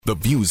The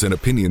views and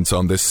opinions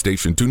on this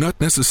station do not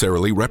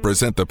necessarily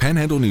represent the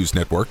Panhandle News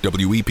Network,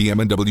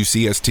 WEPM and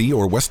WCST,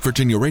 or West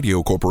Virginia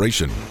Radio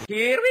Corporation.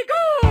 Here we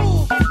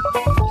go!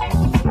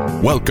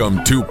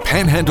 Welcome to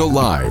Panhandle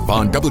Live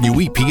on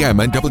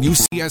WEPM and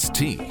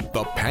WCST,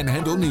 the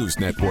Panhandle News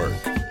Network.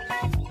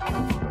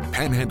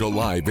 Panhandle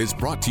Live is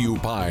brought to you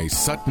by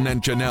Sutton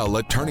and Janelle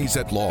Attorneys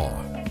at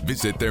Law.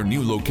 Visit their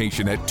new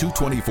location at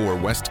 224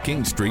 West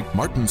King Street,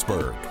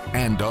 Martinsburg,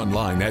 and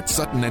online at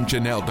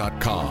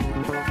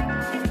suttonandjanelle.com.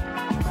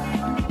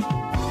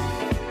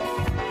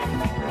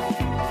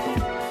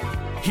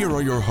 Here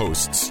are your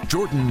hosts,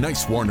 Jordan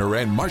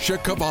Nicewarner and Marsha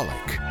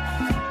Chwalik.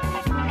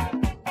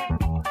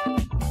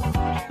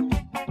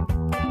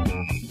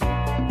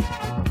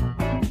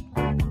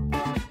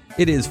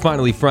 It is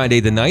finally Friday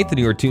the 9th, and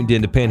you are tuned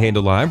in to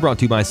Panhandle Live, brought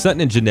to you by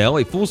Sutton &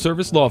 Janelle, a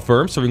full-service law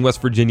firm serving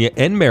West Virginia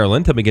and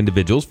Maryland, helping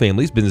individuals,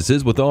 families,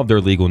 businesses with all of their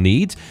legal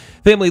needs.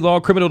 Family law,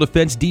 criminal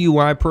defense,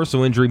 DUI,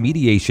 personal injury,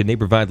 mediation. They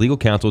provide legal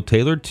counsel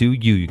tailored to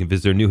you. You can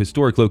visit their new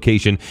historic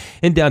location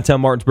in downtown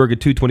Martinsburg at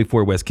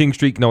 224 West King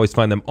Street. You can always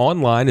find them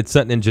online at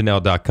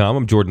suttonandjanelle.com.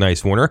 I'm Jordan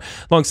Nicewarner.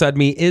 Alongside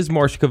me is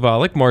Marsha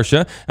Chwalik.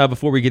 Marsha,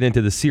 before we get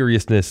into the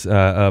seriousness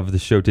of the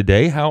show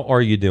today, how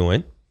are you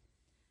doing?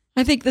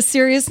 I think the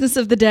seriousness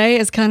of the day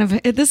is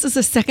this is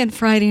the second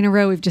Friday in a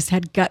row we've just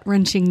had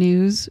gut-wrenching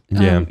news,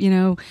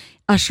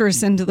 usher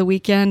us into the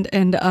weekend.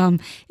 And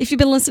if you've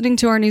been listening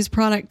to our news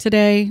product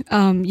today,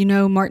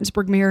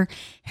 Martinsburg Mayor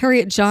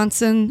Harriet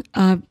Johnson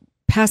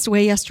passed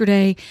away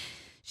yesterday.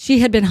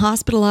 She had been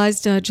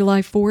hospitalized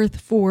July 4th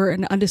for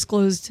an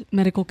undisclosed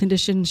medical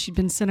condition. She'd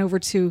been sent over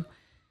to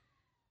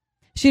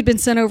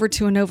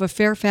Inova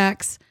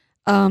Fairfax.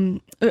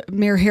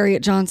 Mayor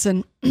Harriet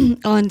Johnson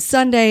on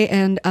Sunday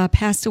and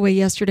passed away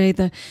yesterday.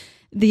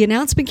 The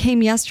announcement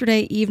came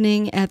yesterday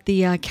evening at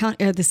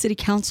the city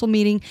council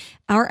meeting.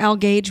 Our Al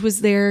Gage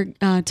was there,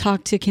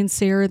 talked to Ken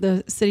Sayre,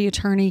 the city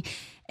attorney.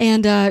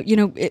 And,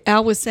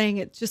 Al was saying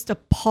it's just a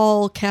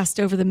pall cast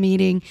over the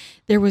meeting.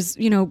 There was,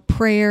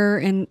 prayer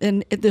and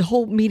the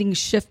whole meeting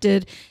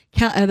shifted.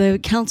 The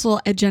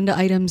council agenda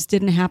items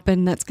didn't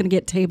happen. That's going to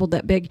get tabled,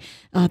 that big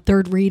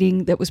third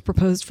reading that was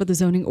proposed for the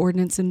zoning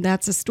ordinance. And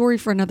that's a story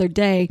for another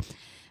day.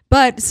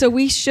 But so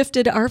we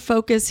shifted our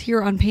focus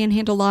here on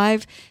Panhandle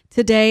Live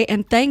today.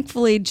 And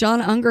thankfully,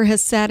 John Unger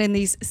has sat in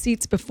these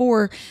seats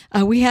before.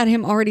 We had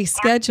him already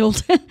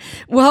scheduled.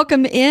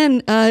 Welcome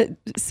in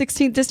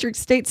 16th District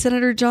State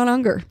Senator John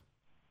Unger.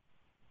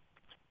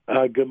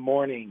 Good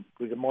morning.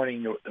 Good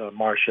morning,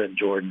 Marsha and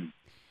Jordan.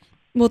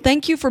 Well,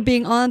 thank you for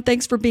being on.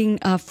 Thanks for being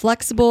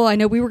flexible. I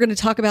know we were going to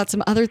talk about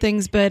some other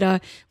things,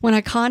 but when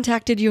I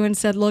contacted you and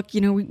said, look,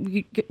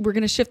 we're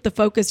going to shift the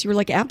focus, you were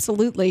like,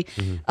 absolutely.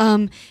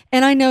 Mm-hmm.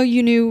 And I know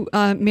you knew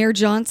Mayor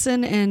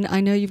Johnson, and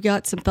I know you've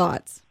got some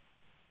thoughts.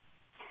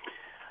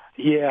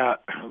 Yeah,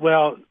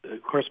 well,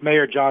 of course,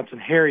 Mayor Johnson,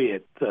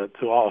 Harriet, to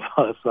all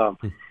of us,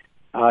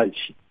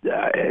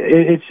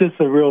 it's just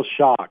a real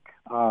shock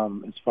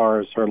as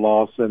far as her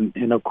loss.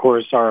 And of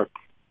course, our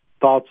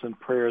thoughts and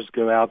prayers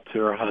go out to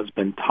her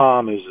husband,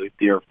 Tom, who's a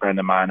dear friend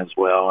of mine as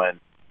well,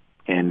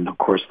 and of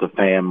course the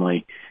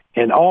family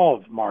and all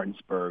of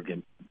Martinsburg.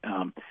 And,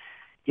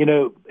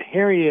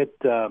 Harriet,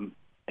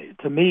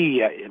 to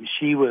me,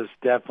 she was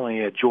definitely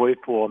a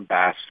joyful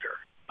ambassador.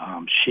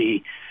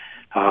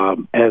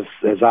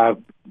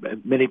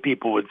 Many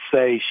people would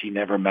say, she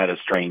never met a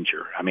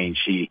stranger. I mean,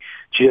 she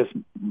just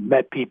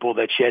met people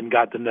that she hadn't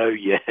got to know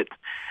yet.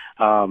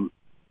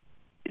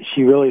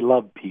 She really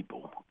loved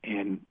people.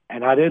 And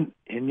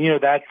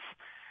that's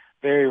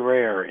very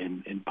rare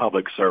in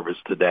public service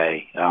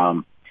today.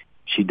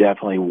 She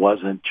definitely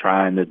wasn't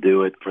trying to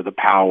do it for the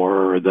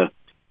power or the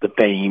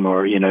fame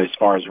or, as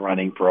far as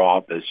running for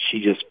office.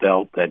 She just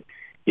felt that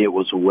it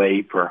was a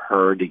way for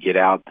her to get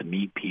out to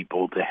meet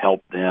people, to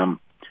help them.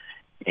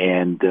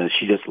 And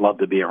she just loved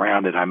to be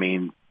around it. I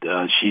mean,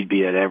 she'd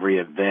be at every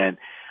event.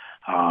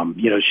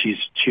 She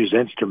was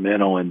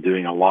instrumental in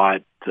doing a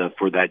lot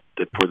for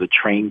the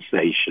train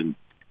station.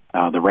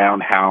 The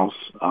roundhouse,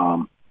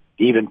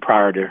 even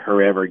prior to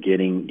her ever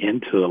getting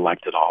into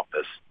elected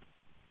office.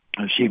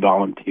 She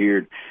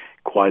volunteered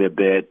quite a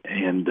bit,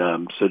 and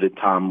so did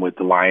Tom with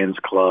the Lions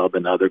Club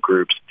and other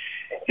groups.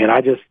 And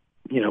I just,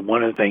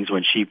 one of the things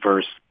when she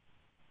first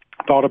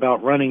thought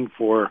about running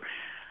for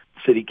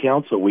city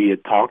council, we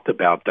had talked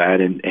about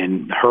that,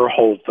 and her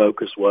whole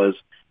focus was,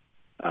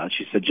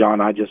 she said,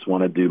 John, I just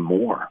want to do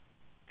more.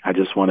 I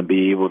just want to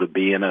be able to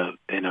be in a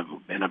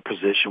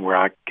position where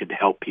I could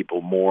help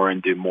people more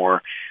and do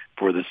more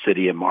for the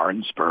city of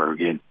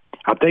Martinsburg. And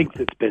I think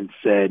it's been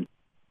said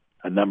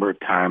a number of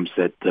times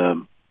that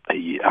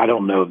I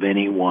don't know of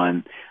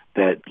anyone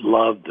that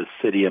loved the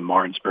city of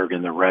Martinsburg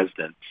and the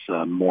residents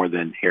more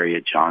than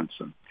Harriet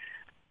Johnson.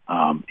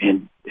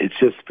 And it's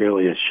just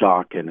really a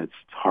shock, and it's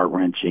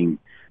heart-wrenching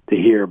to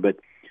hear. But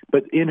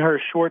in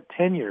her short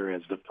tenure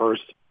as the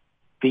first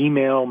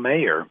female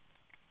mayor,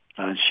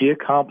 she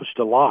accomplished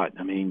a lot.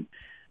 I mean,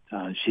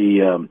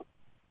 she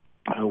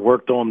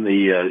worked on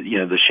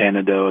the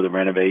Shenandoah, the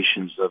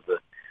renovations of the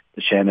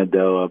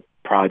Shenandoah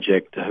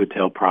project, the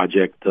hotel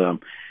project.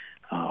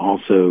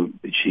 Also,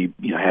 she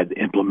had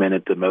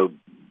implemented the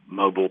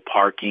mobile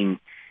parking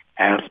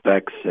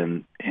aspects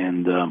and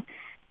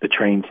the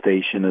train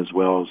station, as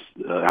well as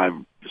I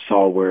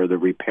saw where they're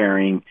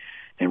repairing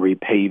and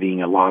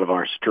repaving a lot of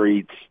our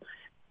streets.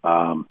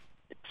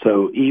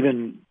 So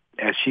even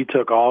as she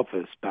took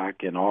office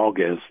back in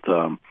August,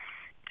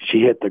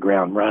 she hit the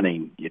ground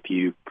running. If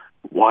you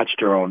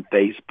watched her on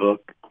Facebook,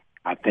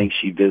 I think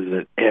she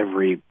visited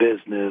every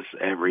business,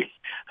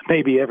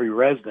 maybe every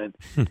resident,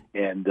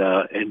 and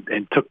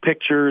took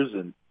pictures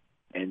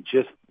and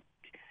just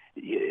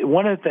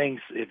one of the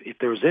things. If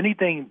there was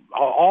anything,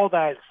 all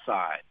that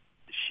aside,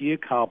 she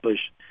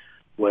accomplished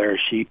where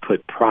she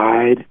put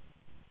pride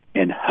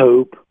and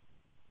hope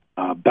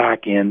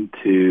back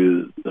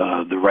into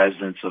the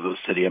residents of the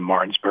city of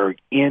Martinsburg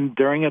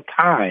during a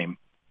time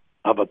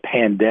of a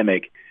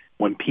pandemic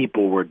when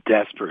people were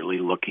desperately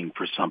looking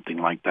for something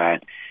like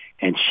that.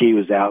 And she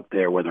was out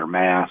there with her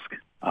mask.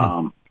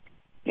 So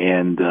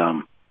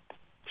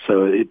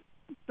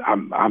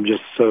I'm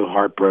just so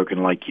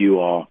heartbroken, like you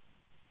all.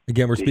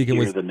 Again, we're speaking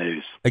with the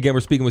news.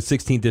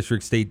 16th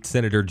District State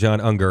Senator John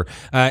Unger.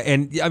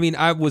 And I mean,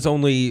 I was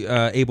only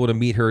able to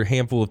meet her a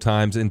handful of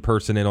times in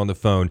person and on the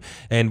phone.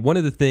 And one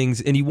of the things,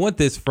 and you want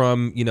this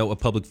from, a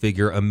public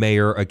figure, a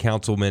mayor, a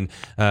councilman,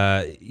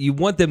 you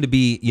want them to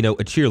be,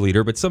 a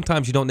cheerleader, but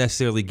sometimes you don't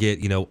necessarily get,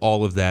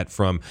 all of that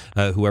from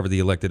whoever the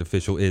elected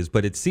official is.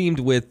 But it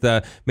seemed with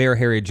Mayor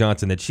Harriet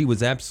Johnson that she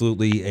was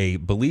absolutely a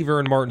believer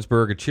in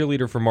Martinsburg, a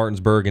cheerleader for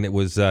Martinsburg, and it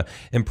was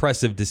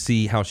impressive to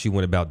see how she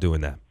went about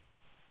doing that.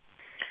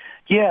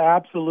 Yeah,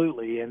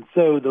 absolutely. And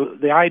so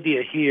the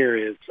idea here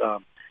is,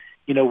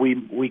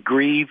 we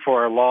grieve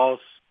for our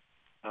loss,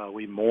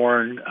 we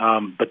mourn,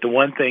 but the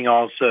one thing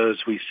also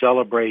is we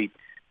celebrate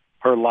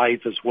her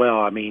life as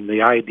well. I mean,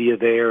 the idea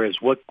there is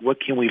what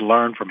can we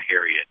learn from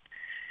Harriet?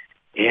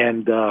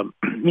 And,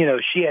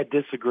 she had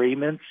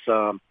disagreements.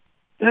 There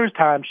was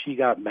times she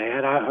got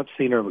mad. I've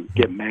seen her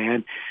get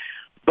mad.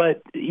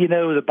 But,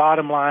 the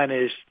bottom line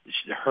is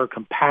her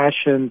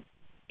compassion,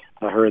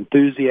 her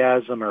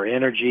enthusiasm, her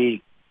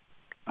energy,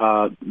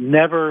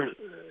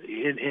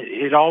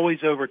 it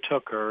always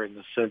overtook her in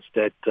the sense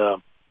that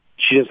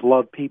she just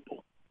loved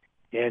people.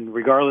 And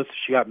regardless if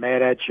she got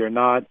mad at you or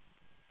not,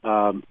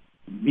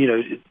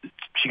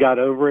 she got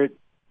over it.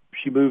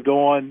 She moved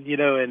on,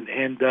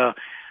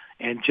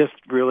 and just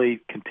really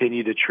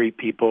continued to treat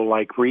people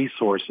like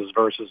resources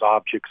versus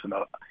objects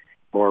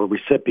or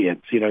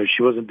recipients. She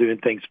wasn't doing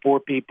things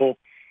for people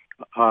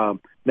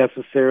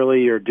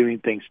necessarily or doing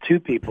things to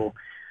people.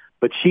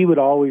 But she would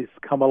always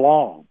come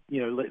along.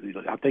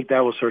 I think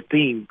that was her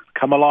theme,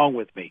 come along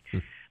with me.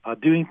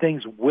 Doing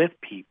things with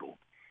people,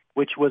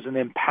 which was an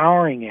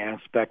empowering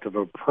aspect of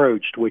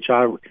approach, which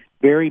I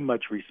very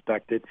much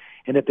respected.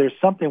 And if there's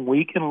something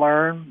we can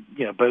learn,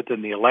 both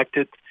in the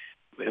elected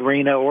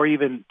arena or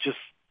even just,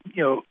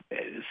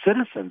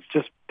 citizens,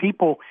 just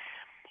people,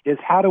 is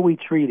how do we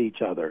treat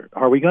each other?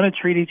 Are we going to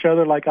treat each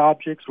other like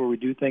objects where we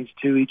do things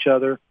to each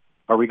other?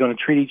 Are we going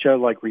to treat each other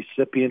like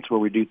recipients where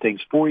we do things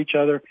for each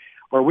other?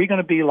 Or are we going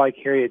to be like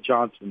Harriet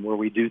Johnson, where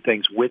we do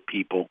things with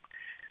people?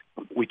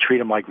 We treat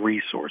them like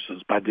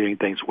resources by doing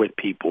things with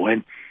people.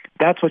 And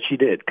that's what she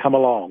did. Come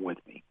along with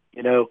me.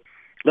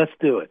 Let's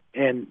do it.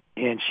 And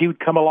she would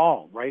come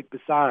along right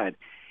beside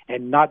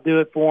and not do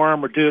it for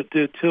them or do it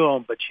to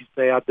them, but she'd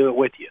say, I'll do it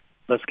with you.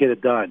 Let's get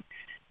it done.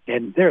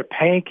 And there are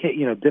pancake,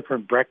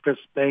 different breakfast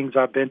things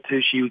I've been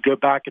to. She would go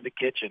back in the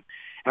kitchen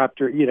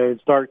after,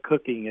 and start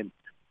cooking.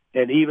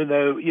 And even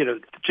though,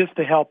 just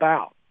to help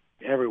out.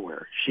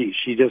 Everywhere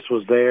she just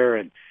was there,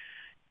 and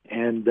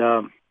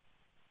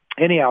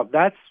anyhow,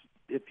 that's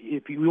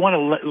if we want to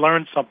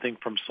learn something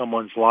from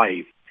someone's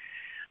life,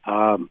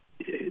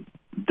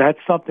 that's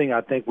something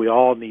I think we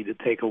all need to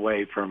take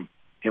away from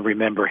and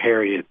remember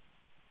Harriet,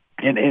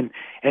 and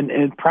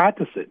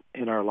practice it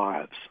in our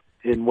lives.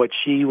 In what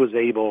she was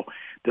able,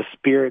 the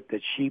spirit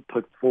that she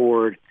put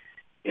forward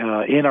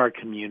in our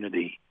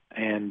community,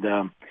 and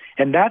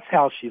that's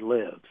how she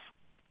lives.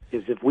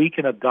 Is if we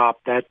can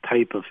adopt that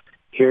type of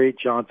Harriet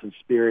Johnson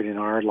spirit in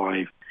our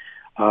life,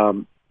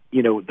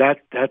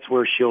 that's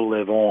where she'll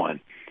live on.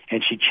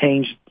 And she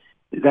changed.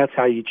 That's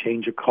how you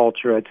change a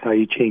culture. That's how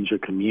you change a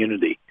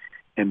community,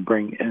 and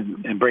bring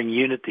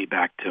unity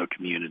back to a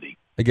community.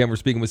 Again, we're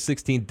speaking with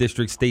 16th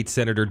District State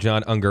Senator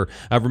John Unger,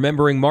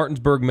 remembering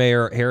Martinsburg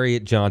Mayor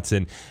Harriet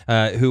Johnson,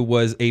 who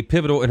was a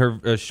pivotal in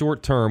her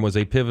short term, was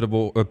a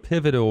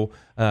pivotal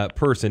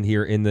person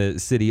here in the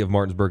city of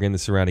Martinsburg and the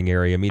surrounding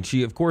area. I mean,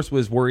 she of course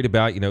was worried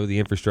about the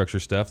infrastructure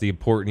stuff, the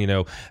important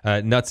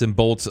nuts and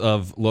bolts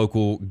of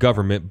local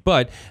government,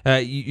 but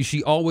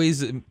she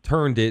always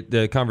turned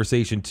the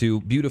conversation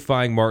to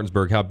beautifying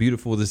Martinsburg, how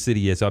beautiful the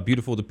city is, how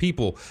beautiful the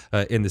people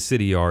in the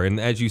city are, and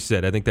as you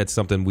said, I think that's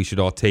something we should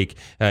all take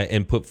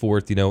and put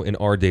forth, in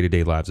our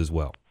day-to-day lives as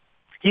well.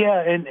 Yeah,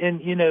 and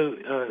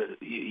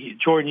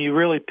Jordan, you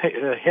really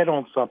hit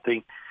on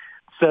something.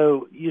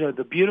 So,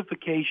 the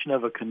beautification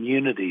of a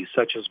community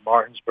such as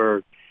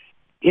Martinsburg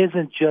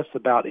isn't just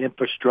about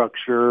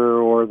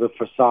infrastructure or the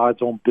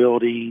facades on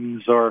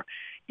buildings or,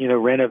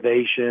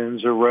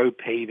 renovations or road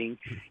paving.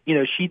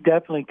 She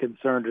definitely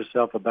concerned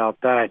herself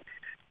about that.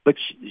 But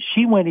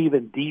she went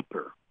even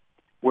deeper,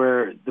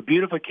 where the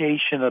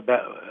beautification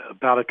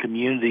about a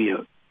community,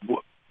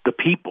 the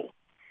people,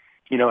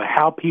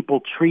 how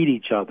people treat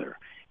each other,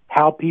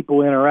 how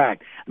people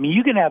interact. I mean,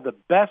 you can have the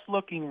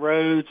best-looking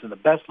roads and the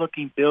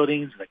best-looking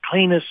buildings and the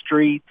cleanest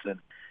streets and,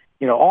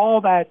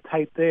 all that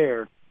type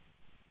there.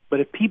 But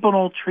if people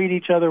don't treat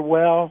each other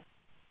well,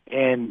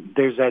 and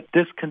there's that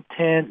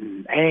discontent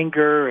and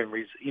anger and,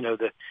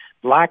 the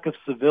lack of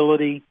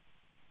civility,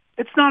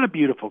 it's not a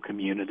beautiful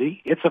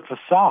community. It's a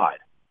facade.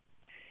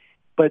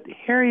 But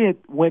Harriet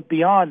went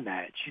beyond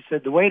that. She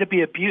said the way to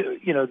be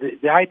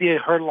the idea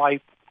of her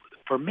life,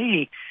 for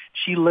me,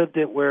 she lived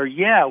it where,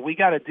 we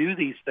got to do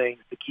these things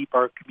to keep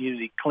our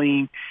community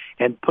clean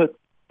and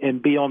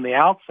be on the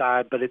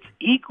outside, but it's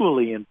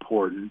equally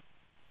important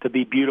to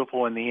be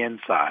beautiful in the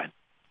inside.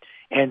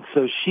 And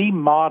so she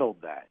modeled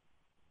that.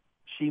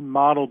 She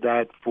modeled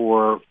that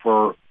for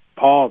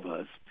all of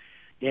us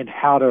in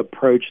how to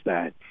approach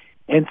that.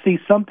 And see,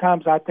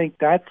 sometimes I think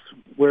that's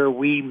where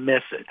we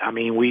miss it. I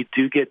mean, we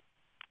do get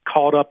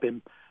caught up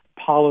in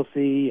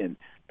policy and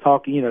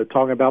talking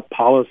about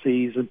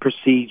policies and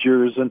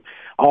procedures and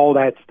all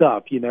that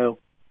stuff,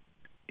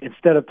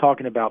 instead of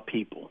talking about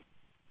people.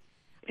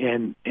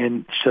 And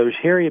so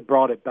Harriet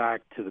brought it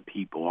back to the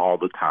people all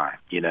the time,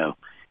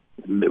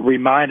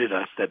 reminded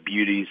us that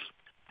beauty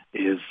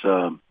is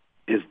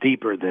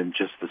deeper than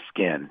just the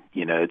skin.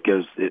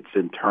 It's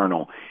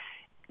internal.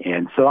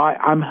 And so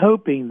I'm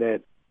hoping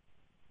that,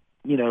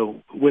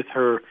 with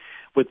her,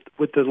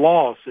 with the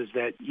loss is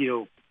that,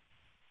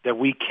 that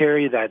we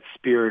carry that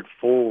spirit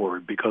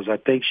forward, because I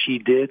think she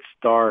did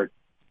start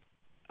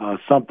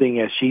something,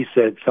 as she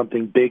said,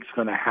 something big's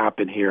going to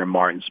happen here in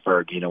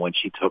Martinsburg, when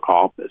she took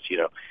office, she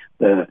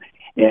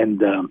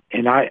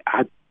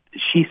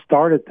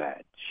started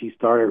that.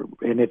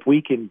 And if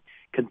we can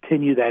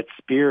continue that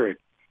spirit,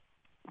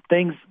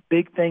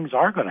 big things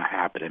are going to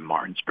happen in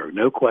Martinsburg,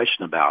 no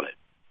question about it.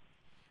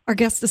 Our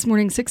guest this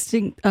morning,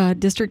 16th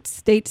District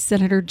State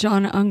Senator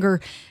John Unger.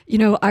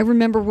 I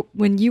remember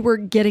when you were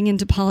getting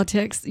into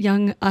politics,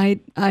 young,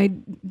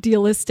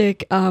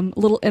 idealistic, a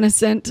little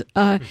innocent,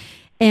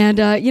 and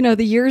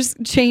the years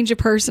change a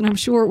person, I'm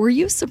sure. Were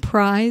you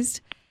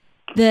surprised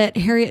that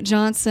Harriet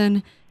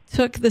Johnson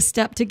took the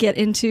step to get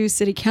into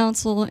city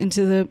council,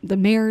 into the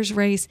mayor's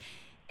race,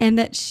 and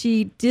that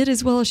she did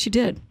as well as she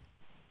did?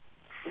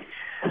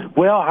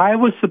 Well, I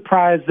was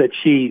surprised that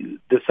she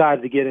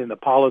decided to get into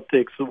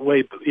politics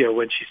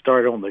when she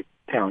started on the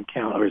town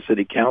council or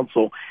city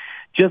council,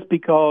 just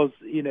because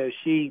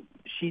she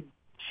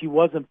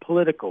wasn't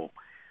political.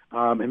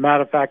 As a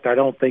matter of fact, I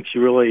don't think she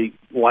really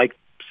liked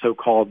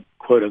so-called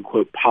quote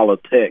unquote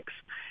politics.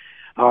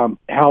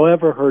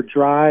 However, her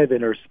drive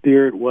and her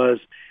spirit was,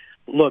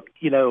 look,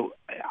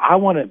 I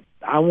want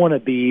to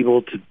be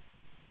able to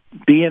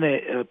be in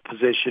a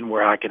position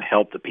where I can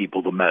help the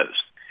people the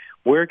most.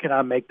 Where can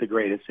I make the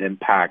greatest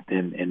impact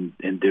in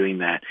doing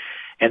that?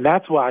 And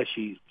that's why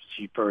she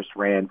first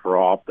ran for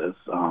office,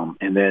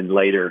 and then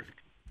later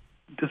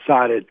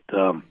decided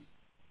to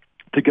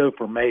go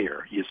for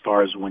mayor, as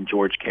far as when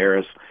George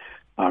Karras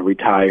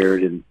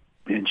retired, and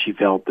she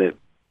felt that,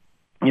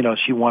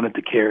 she wanted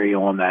to carry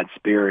on that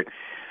spirit.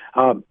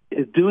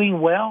 Is doing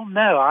well?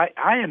 No,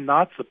 I am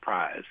not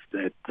surprised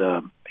that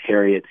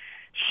Harriet,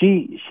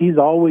 she's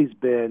always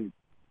been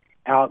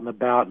out and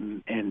about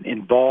and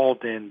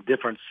involved in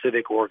different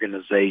civic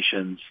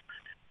organizations.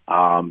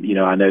 I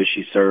know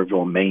she served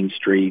on Main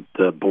Street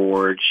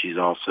board. She's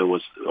also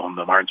was on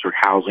the Martinsburg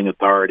Housing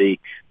Authority.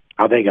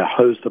 I think a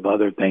host of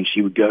other things.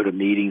 She would go to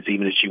meetings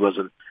even if she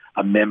wasn't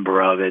a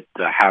member of it.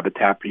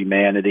 Habitat for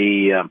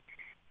Humanity,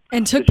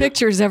 and took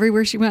pictures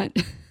everywhere she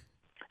went.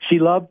 She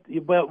loved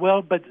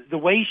but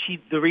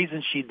the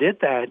reason she did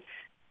that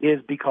is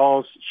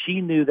because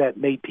she knew that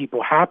made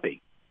people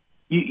happy.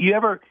 You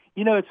ever,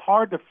 it's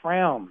hard to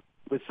frown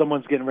when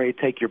someone's getting ready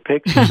to take your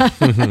picture.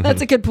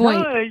 That's a good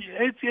point. No,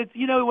 it's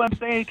what I'm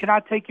saying. Can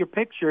I take your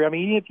picture? I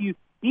mean,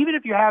 even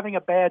if you're having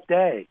a bad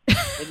day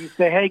and you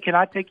say, "Hey, can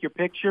I take your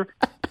picture?"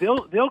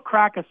 They'll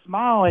crack a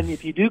smile, and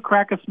if you do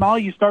crack a smile,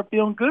 you start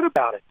feeling good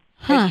about it.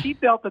 Huh. And she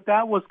felt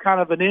that was kind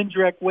of an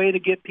indirect way to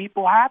get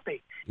people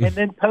happy. And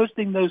then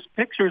posting those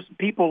pictures,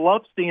 people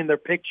love seeing their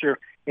picture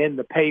in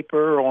the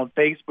paper or on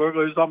Facebook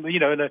or something,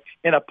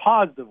 in a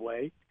positive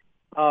way.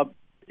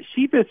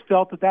 She just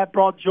felt that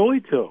brought joy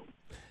to them.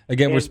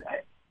 Again,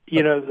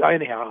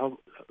 anyhow,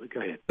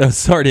 go ahead.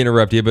 Sorry to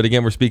interrupt you, but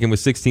again, we're speaking with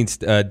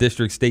 16th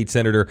District State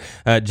Senator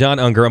John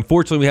Unger.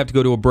 Unfortunately, we have to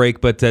go to a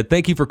break, but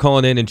thank you for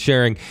calling in and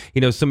sharing,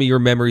 some of your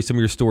memories, some of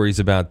your stories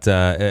about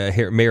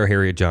Mayor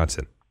Harriet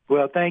Johnson.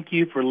 Well, thank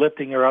you for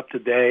lifting her up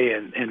today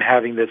and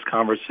having this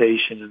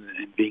conversation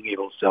and being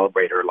able to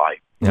celebrate her life.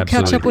 We'll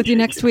catch up with you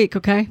next week,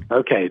 okay?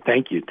 Okay,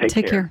 thank you.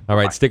 Take care. All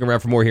right, bye. Stick around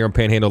for more here on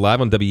Panhandle Live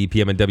on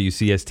WEPM and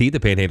WCST, the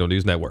Panhandle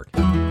News Network.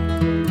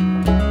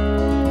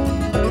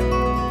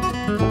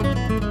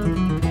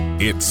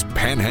 It's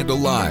Panhandle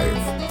Live,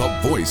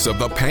 the voice of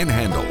the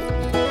Panhandle.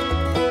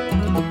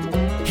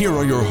 here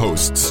are your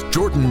hosts,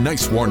 Jordan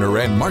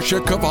Nicewarner and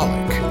Marsha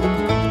Chwalik.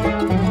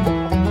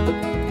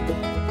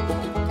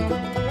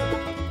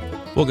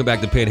 Welcome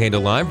back to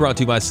Panhandle Live, brought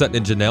to you by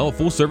Sutton & Janelle, a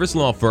full-service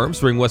law firm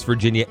serving West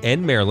Virginia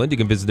and Maryland. You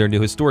can visit their new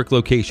historic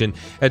location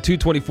at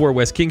 224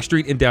 West King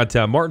Street in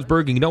downtown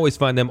Martinsburg. You can always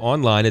find them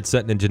online at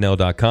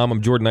suttonandjanelle.com.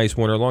 I'm Jordan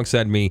Nicewarner.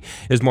 Alongside me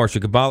is Marsha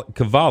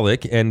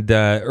Chwalik. And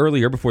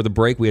earlier, before the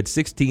break, we had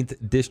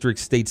 16th District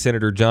State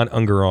Senator John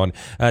Unger on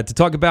to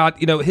talk about,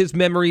 his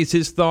memories,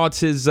 his thoughts,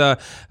 his,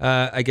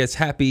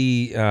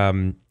 happy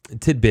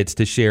tidbits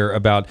to share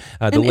about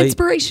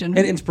inspiration.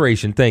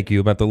 Thank you,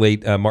 about the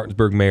late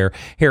Martinsburg Mayor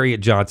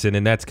Harriet Johnson,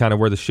 and that's kind of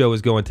where the show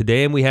is going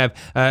today. And we have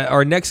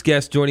our next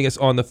guest joining us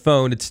on the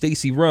phone. It's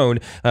Stacie Rohn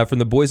from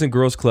the Boys and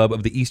Girls Club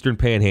of the Eastern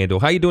Panhandle.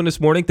 How you doing this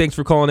morning? Thanks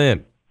for calling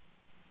in.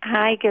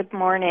 Hi, good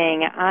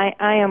morning. I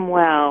am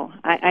well.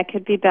 I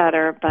could be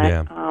better,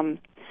 but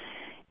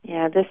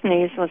this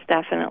news was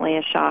definitely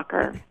a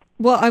shocker.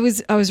 Well, I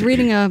was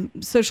reading a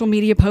social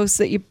media post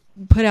that you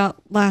put out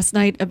last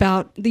night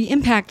about the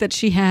impact that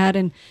she had,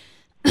 and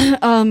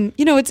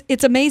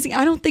it's amazing.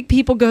 I don't think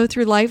people go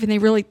through life and they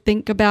really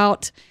think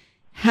about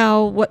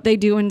how what they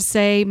do and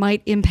say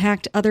might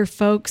impact other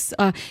folks.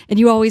 And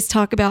you always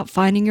talk about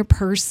finding your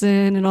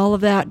person and all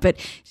of that, but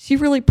she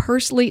really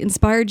personally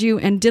inspired you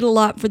and did a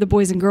lot for the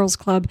Boys and Girls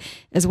Club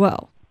as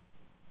well.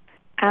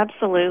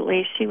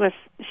 Absolutely, she was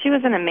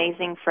an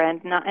amazing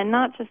friend,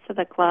 not just to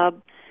the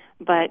club,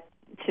 but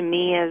to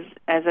me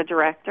as a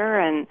director,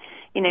 and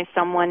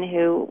someone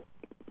who,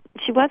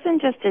 she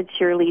wasn't just a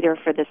cheerleader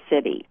for the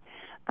city.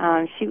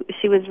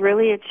 She was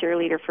really a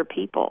cheerleader for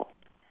people.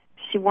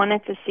 She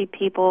wanted to see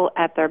people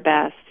at their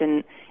best,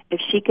 and if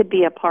she could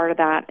be a part of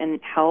that and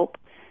help,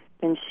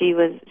 then she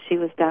was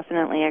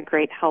definitely a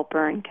great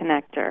helper and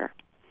connector.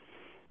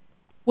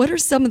 What are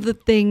some of the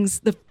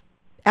things, the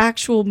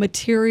actual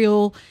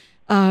material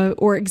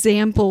or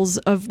examples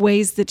of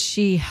ways that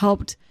she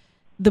helped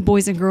the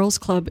Boys and Girls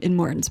Club in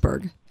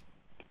Martinsburg?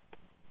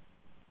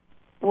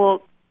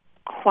 Well,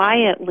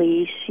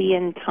 quietly, she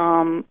and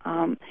Tom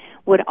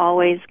would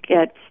always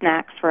get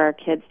snacks for our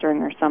kids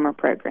during our summer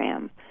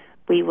program.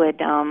 We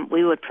would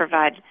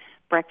provide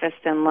breakfast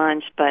and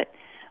lunch, but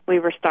we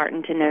were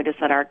starting to notice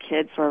that our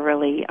kids were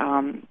really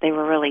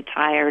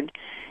tired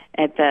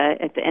at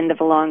the end of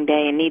a long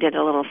day and needed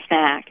a little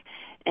snack.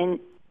 And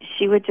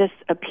she would just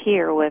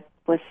appear with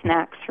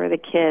snacks for the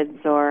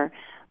kids, or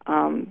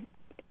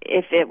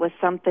if it was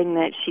something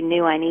that she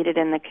knew I needed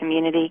in the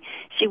community.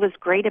 She was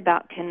great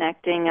about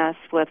connecting us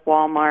with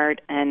Walmart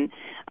and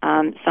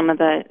some of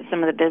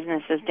the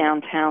businesses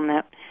downtown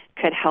that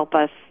could help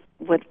us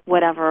with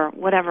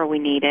whatever we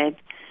needed.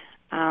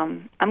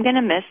 I'm going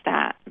to miss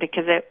that,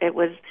 because it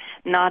was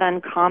not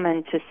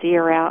uncommon to see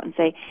her out and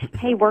say,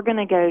 "Hey, we're going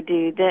to go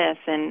do this,"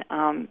 and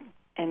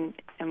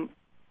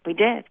we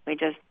did. We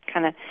just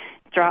kind of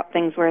dropped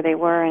things where they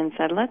were and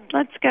said,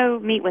 let's go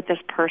meet with this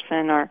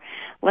person, or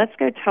let's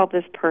go tell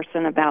this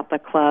person about the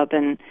club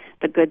and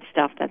the good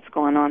stuff that's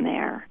going on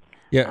there.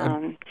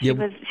 She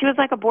was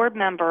like a board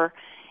member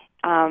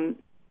in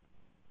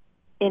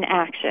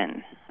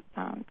action.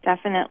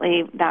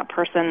 Definitely that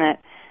person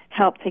that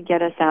helped to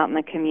get us out in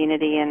the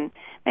community and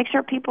make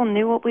sure people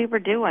knew what we were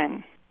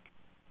doing.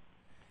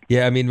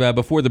 Yeah,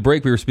 before the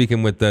break, we were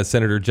speaking with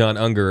Senator John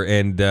Unger,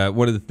 and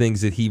one of the things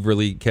that he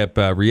really kept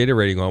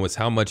reiterating on was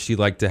how much she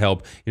liked to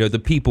help, the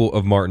people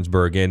of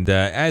Martinsburg. And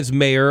as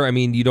mayor,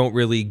 you don't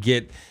really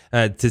get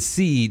to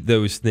see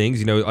those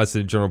things. Us,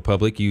 the general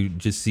public, you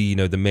just see,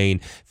 the main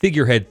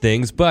figurehead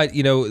things. But,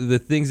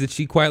 the things that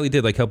she quietly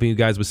did, like helping you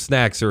guys with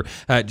snacks, or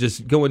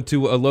just going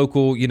to a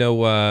local,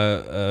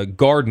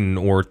 garden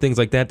or things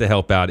like that to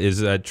help out,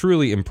 is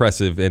truly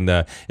impressive,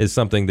 and is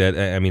something that,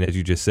 as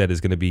you just said, is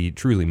going to be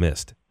truly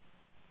missed.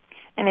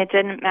 And it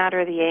didn't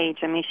matter the age.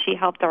 She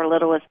helped our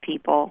littlest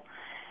people,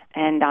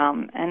 and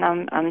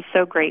I'm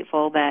so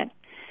grateful that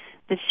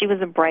she was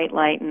a bright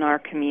light in our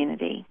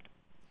community.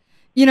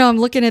 I'm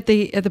looking at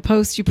the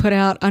post you put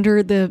out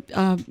under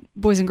the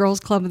Boys and Girls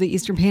Club of the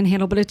Eastern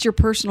Panhandle, but it's your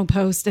personal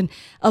post, and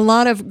a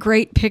lot of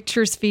great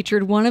pictures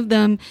featured. One of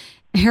them,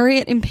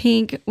 Harriet in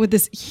pink with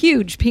this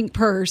huge pink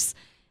purse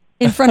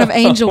in front of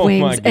angel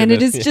wings, and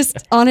it is just,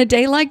 on a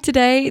day like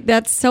today,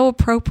 that's so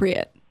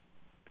appropriate.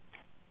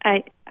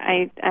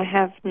 I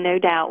have no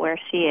doubt where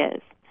she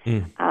is,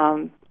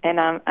 and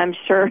I'm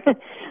sure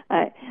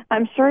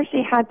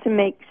she had to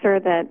make sure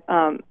that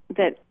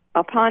that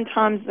upon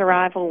Tom's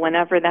arrival,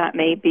 whenever that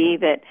may be,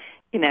 that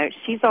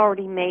she's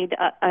already made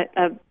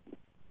a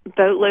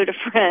boatload of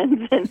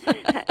friends and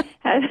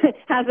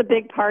has a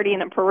big party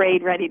and a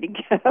parade ready to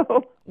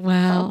go.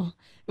 Wow.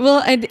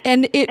 Well, I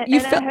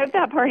hope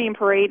that party and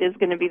parade is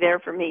going to be there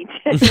for me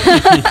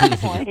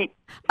too.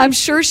 I'm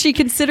sure she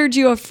considered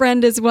you a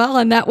friend as well,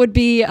 and that would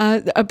be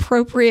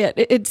appropriate.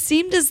 It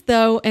seemed as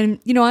though, and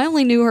I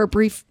only knew her a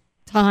brief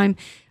time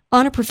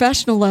on a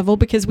professional level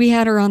because we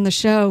had her on the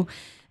show,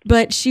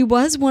 but she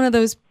was one of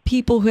those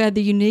people who had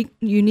the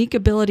unique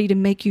ability to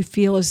make you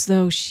feel as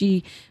though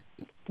she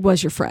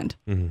was your friend.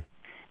 Mm-hmm.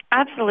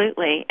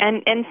 Absolutely,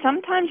 and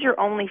sometimes your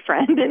only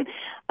friend,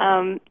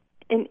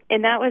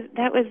 and that was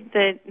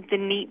the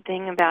neat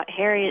thing about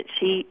Harriet.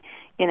 She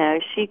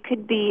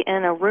could be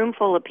in a room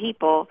full of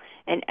people,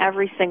 and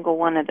every single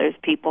one of those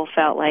people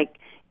felt like,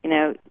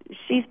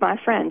 she's my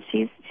friend.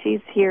 She's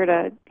here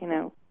to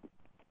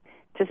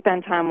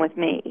spend time with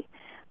me.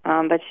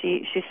 But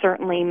she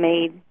certainly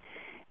made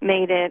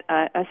it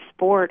a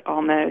sport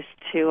almost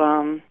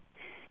to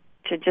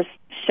just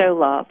show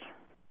love.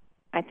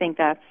 I think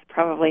that's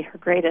probably her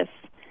greatest.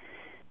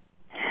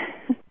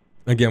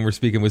 Again, we're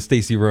speaking with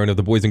Stacie Rohn of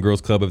the Boys and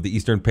Girls Club of the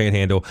Eastern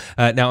Panhandle.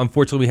 Now,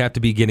 unfortunately, we have to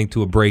be getting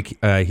to a break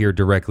here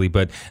directly,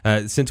 but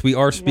since we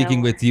are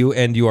speaking with you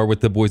and you are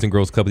with the Boys and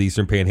Girls Club of the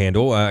Eastern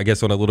Panhandle, I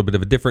guess on a little bit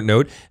of a different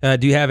note,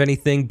 do you have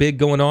anything big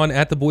going on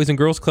at the Boys and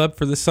Girls Club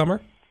for this summer?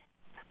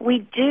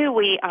 We do.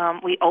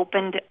 We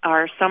opened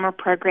our summer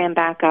program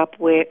back up.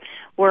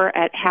 We're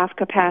at half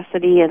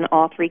capacity in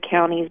all three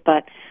counties,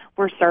 but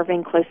we're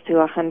serving close to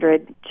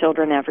 100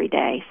 children every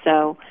day.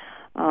 So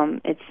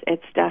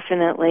it's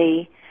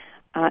definitely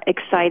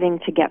exciting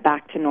to get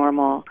back to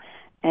normal.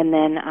 And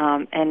then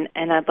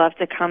and I'd love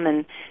to come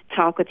and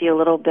talk with you a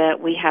little bit.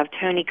 We have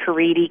Tony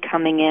Caridi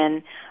coming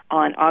in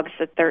on August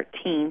the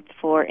 13th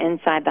for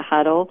Inside the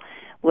Huddle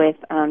with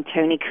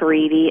Tony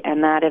Caridi,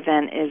 and that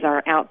event is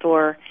our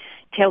outdoor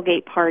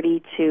tailgate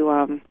party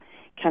to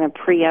kind of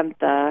preempt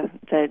the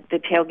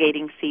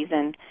tailgating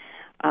season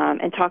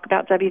and talk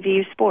about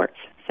WVU sports.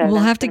 So we'll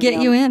have to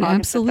get you in,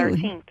 August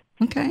absolutely. 13th.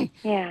 Okay.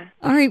 Yeah.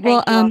 All right.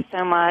 Thank you all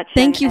so much.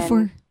 Thanks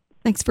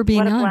for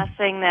being on. What a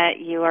blessing that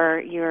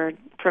you're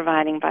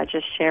providing by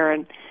just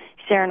sharing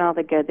all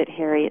the good that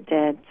Harriet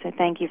did. So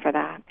thank you for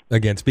that.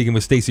 Again, speaking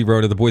with Stacie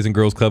Rohn of the Boys and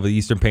Girls Club of the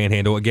Eastern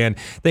Panhandle. Again,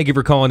 thank you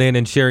for calling in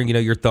and sharing,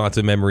 your thoughts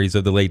and memories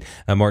of the late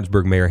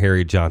Martinsburg Mayor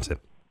Harriet Johnson.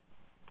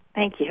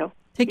 Thank you.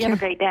 Take care. Have a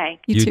great day.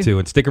 You too.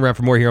 And stick around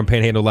for more here on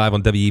Panhandle Live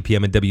on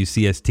WEPM and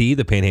WCST,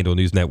 the Panhandle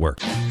News Network.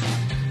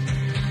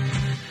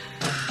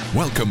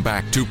 Welcome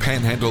back to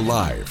Panhandle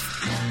Live.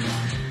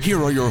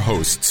 Here are your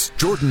hosts,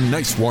 Jordan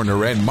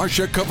Nicewarner and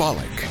Marsha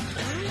Chwalik.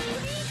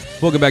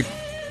 Welcome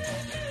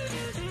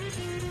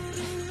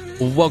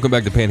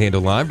back to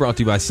Panhandle Live, brought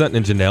to you by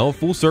Sutton & Janelle,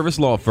 full-service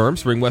law firm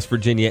serving West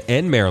Virginia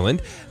and Maryland.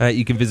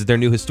 You can visit their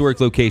new historic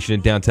location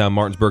in downtown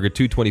Martinsburg at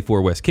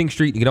 224 West King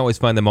Street. You can always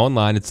find them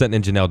online at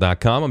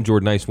suttonandjanelle.com. I'm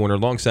Jordan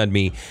Nicewarner. Alongside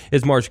me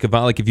is Marsha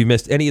Chwalik. If you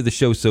missed any of the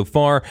show so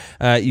far,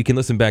 you can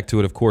listen back to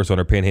it, of course, on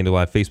our Panhandle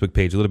Live Facebook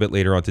page a little bit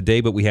later on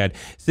today. But we had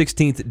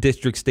 16th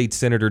District State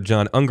Senator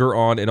John Unger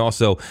on, and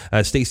also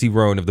Stacie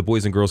Rohn of the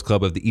Boys and Girls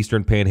Club of the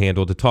Eastern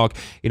Panhandle to talk,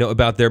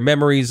 about their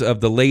memories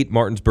of the late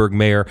Martinsburg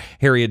Mayor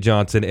Harriet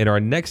Johnson. And our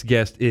next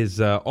guest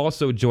is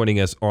also joining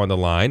us on the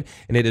line,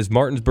 and it is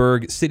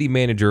Martinsburg City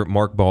Manager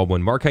Mark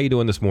Baldwin. Mark, how you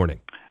doing this morning?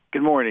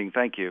 Good morning.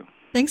 Thank you.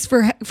 Thanks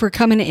for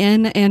coming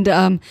in.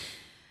 And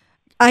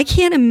I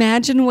can't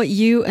imagine what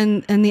you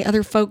and the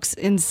other folks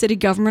in city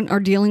government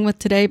are dealing with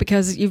today,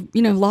 because you've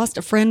lost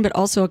a friend, but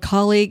also a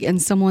colleague and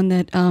someone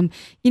that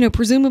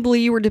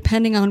presumably you were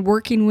depending on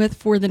working with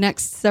for the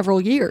next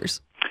several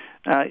years.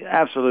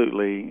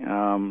 Absolutely.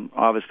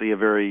 Obviously, a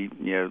very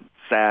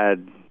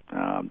sad,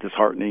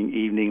 disheartening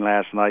evening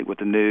last night with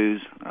the news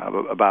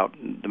about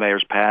the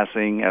mayor's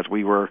passing, as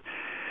we were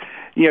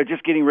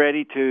just getting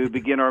ready to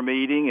begin our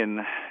meeting,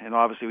 and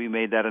obviously we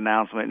made that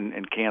announcement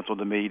and canceled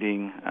the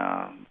meeting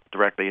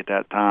directly at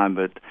that time.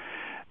 But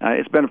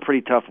it's been a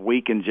pretty tough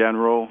week in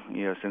general,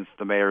 since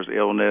the mayor's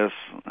illness,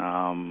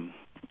 and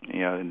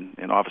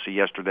obviously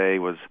yesterday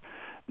was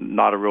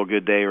not a real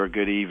good day or a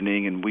good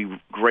evening, and we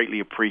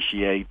greatly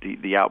appreciate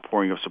the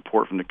outpouring of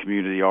support from the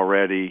community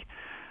already.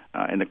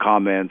 In the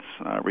comments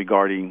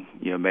regarding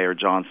Mayor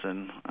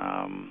Johnson.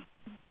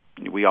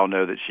 We all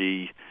know that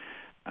she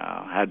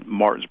had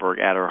Martinsburg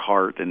at her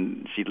heart,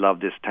 and she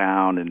loved this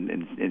town,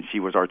 and she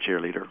was our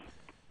cheerleader.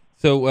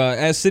 So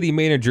as city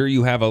manager,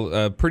 you have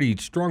a pretty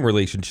strong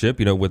relationship,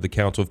 with the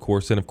council, of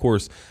course, and of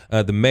course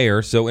the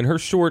mayor. So in her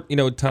short,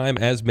 time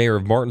as mayor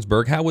of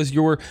Martinsburg, how was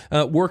your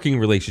working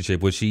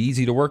relationship? Was she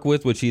easy to work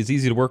with? Was she as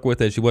easy to work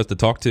with as she was to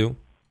talk to?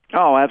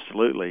 Oh,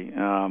 absolutely.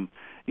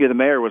 The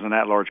mayor was an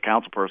at-large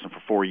council person for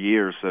 4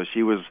 years, so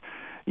she was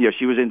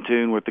in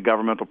tune with the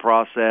governmental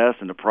process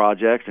and the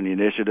projects and the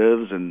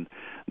initiatives and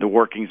the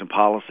workings and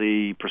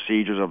policy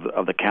procedures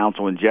of the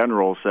council in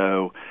general.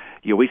 So,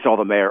 we saw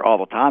the mayor all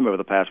the time over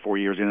the past 4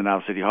 years in and out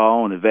of City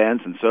Hall and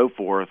events and so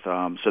forth.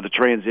 So the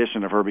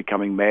transition of her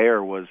becoming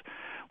mayor was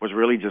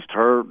really just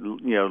her,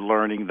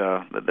 learning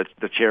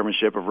the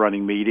chairmanship of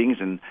running meetings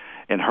and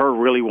her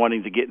really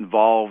wanting to get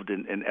involved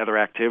in other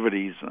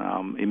activities.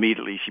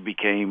 Immediately she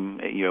became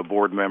a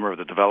board member of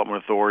the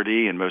Development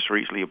Authority and most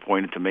recently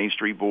appointed to Main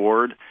Street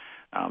Board.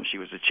 She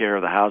was the chair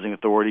of the Housing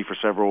Authority for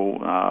several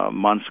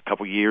months, a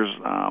couple years.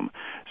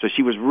 So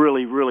she was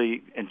really,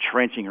 really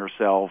entrenching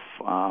herself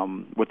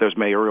with those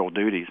mayoral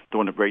duties,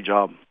 doing a great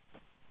job.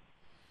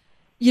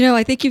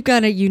 I think you've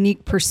got a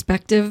unique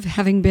perspective,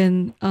 having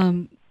been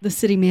the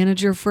city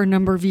manager for a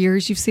number of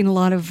years. You've seen a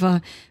lot of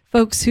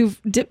folks who've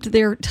dipped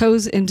their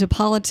toes into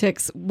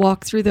politics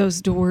walk through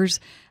those doors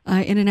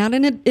in and out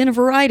in a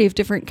variety of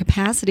different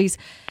capacities.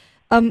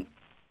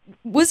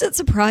 Was it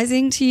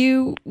surprising to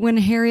you when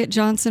Harriet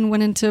Johnson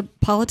went into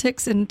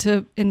politics,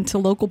 into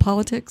local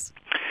politics?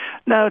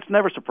 No, it's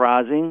never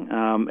surprising.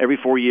 Every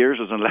 4 years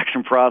there's an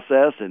election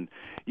process, and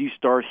you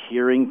start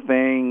hearing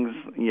things,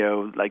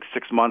 like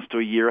 6 months to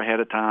a year ahead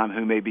of time,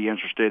 who may be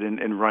interested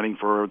in running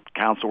for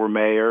council or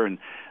mayor. And,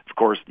 of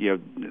course,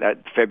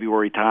 that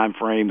February time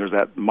frame, there's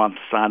that month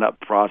sign-up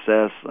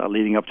process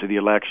leading up to the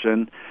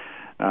election.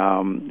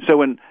 So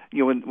when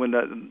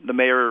the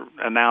mayor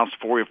announced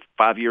 4 or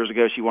 5 years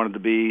ago she wanted to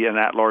be an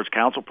at-large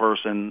council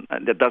person,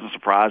 that doesn't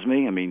surprise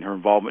me. I mean, her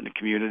involvement in the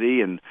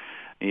community and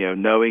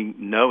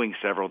knowing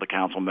several of the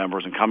council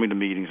members and coming to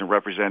meetings and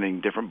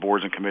representing different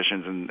boards and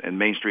commissions and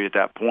Main Street at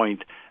that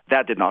point,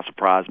 that did not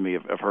surprise me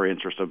of her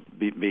interest of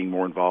being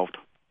more involved.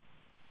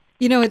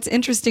 It's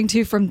interesting,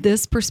 too, from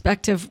this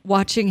perspective,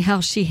 watching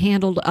how she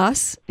handled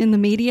us in the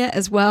media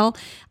as well.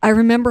 I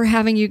remember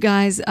having you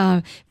guys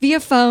via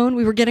phone.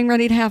 We were getting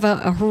ready to have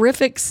a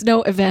horrific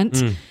snow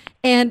event.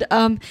 And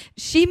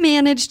she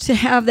managed to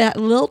have that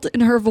lilt in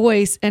her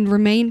voice and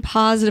remain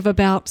positive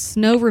about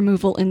snow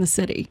removal in the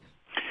city.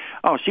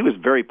 Oh, she was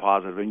very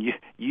positive, and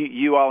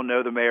you all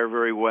know the mayor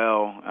very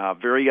well.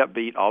 Very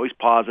upbeat, always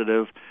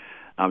positive.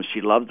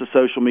 She loves the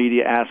social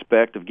media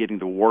aspect of getting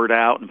the word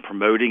out and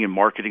promoting and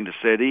marketing the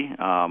city.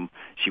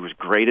 She was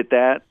great at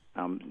that.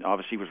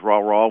 Obviously, was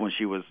raw when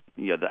she was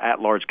the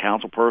at-large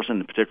council person,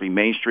 and particularly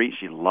Main Street.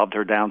 She loved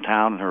her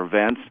downtown and her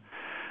events.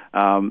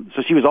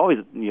 So she was always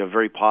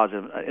very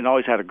positive and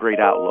always had a great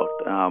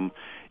outlook.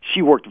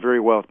 She worked very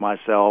well with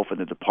myself and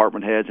the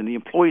department heads and the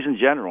employees in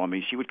general. I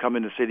mean, she would come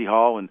into City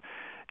Hall and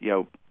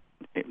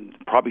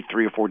probably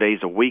 3 or 4 days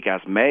a week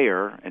as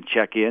mayor and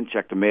check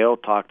the mail,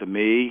 talk to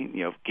me,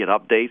 get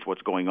updates,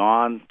 what's going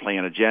on,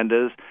 plan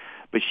agendas.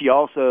 But she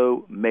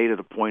also made it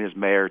a point as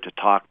mayor to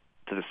talk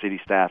to the city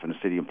staff and the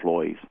city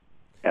employees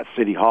at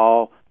City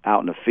Hall, out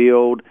in the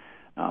field.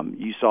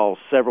 You saw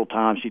several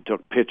times she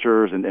took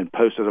pictures and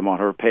posted them on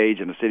her page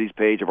and the city's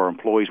page of our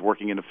employees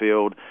working in the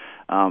field.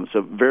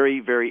 So very,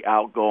 very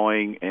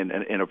outgoing and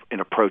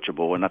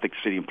approachable, and I think the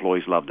city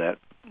employees loved that.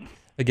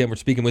 Again, we're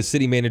speaking with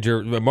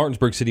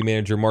Martinsburg City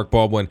Manager Mark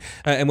Baldwin,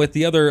 and with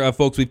the other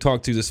folks we've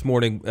talked to this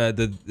morning.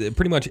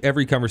 Pretty much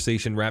every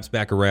conversation wraps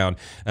back around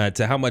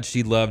to how much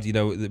she loved,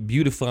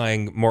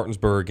 beautifying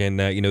Martinsburg and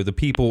the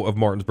people of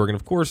Martinsburg, and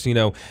of course,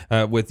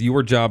 with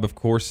your job, of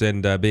course,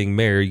 and being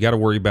mayor, you got to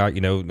worry about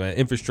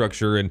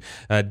infrastructure and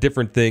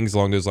different things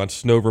along those lines,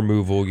 snow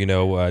removal,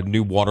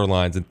 new water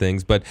lines and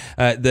things. But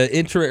not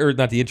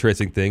the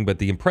interesting thing, but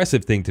the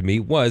impressive thing to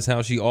me was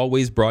how she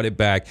always brought it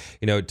back,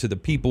 to the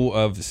people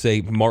of,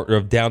 say,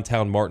 of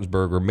downtown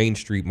Martinsburg or Main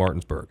Street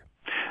Martinsburg.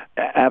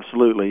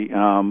 Absolutely.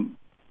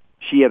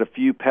 She had a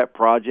few pet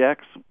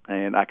projects,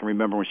 and I can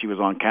remember when she was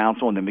on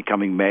council and then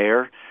becoming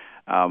mayor,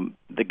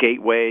 the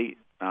gateway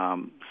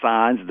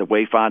signs, the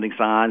wayfinding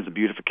signs, the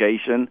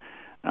beautification.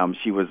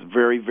 She was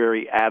very,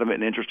 very adamant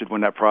and interested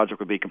when that project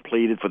would be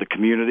completed for the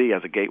community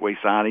as a gateway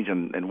signage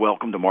and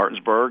welcome to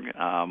Martinsburg,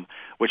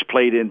 which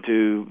played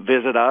into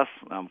visit us,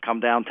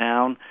 come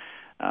downtown.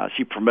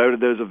 She promoted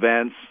those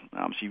events.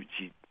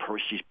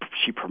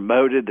 She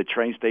promoted the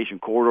train station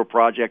corridor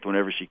project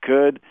whenever she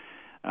could.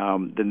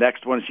 The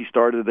next one she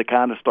started to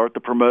kind of start to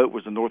promote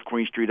was the North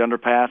Queen Street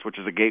underpass, which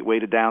is a gateway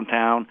to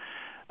downtown.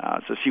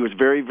 So she was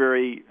very,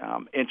 very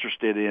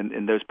interested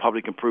in those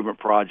public improvement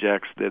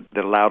projects that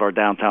allowed our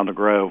downtown to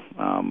grow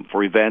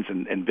for events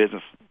and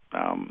business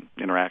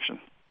interaction.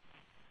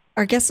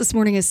 Our guest this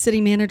morning is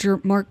City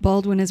Manager Mark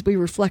Baldwin as we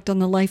reflect on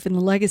the life and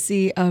the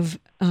legacy of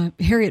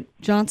Harriet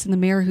Johnson, the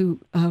mayor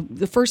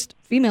the first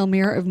female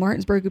mayor of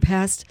Martinsburg who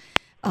passed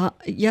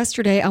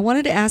yesterday. I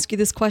wanted to ask you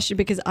this question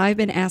because I've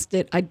been asked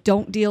it. I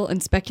don't deal in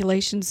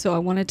speculation, so I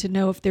wanted to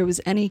know if there was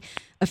any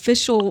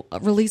official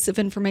release of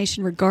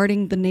information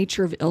regarding the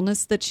nature of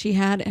illness that she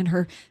had and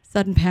her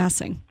sudden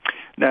passing.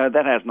 No,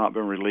 that has not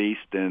been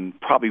released and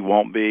probably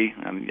won't be.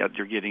 I mean,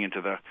 you're getting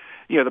into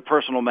the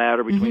personal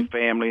matter between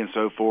family and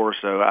so forth,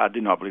 so I do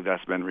not believe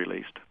that's been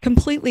released.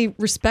 Completely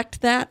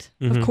respect that,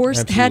 of course.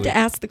 Absolutely. Had to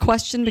ask the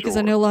question because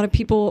I know a lot of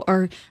people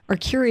are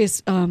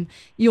curious.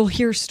 You'll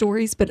hear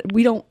stories, but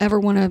we don't ever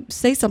want to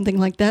say something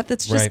like that.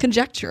 That's just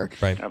conjecture.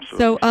 Right. Absolutely.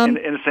 So, and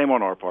the same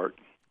on our part.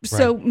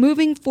 So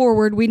moving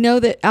forward, we know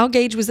that Al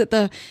Gage was at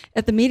the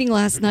meeting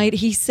last night.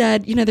 He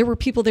said, there were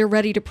people there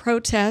ready to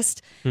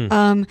protest,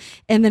 and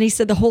then he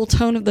said the whole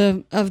tone of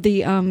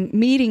the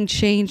meeting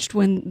changed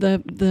when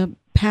the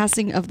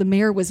passing of the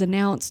mayor was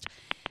announced.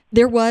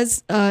 There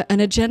was an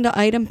agenda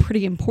item,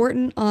 pretty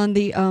important on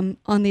the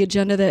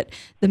agenda, that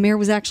the mayor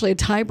was actually a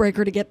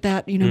tiebreaker to get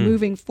that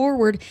moving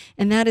forward,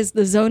 and that is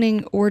the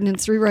zoning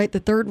ordinance rewrite.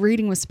 The third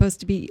reading was supposed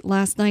to be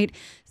last night.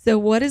 So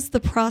what is the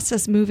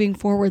process moving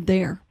forward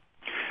there?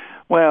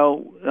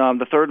 Well,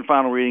 the third and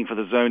final reading for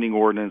the zoning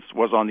ordinance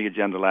was on the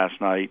agenda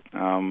last night.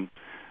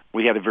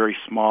 We had a very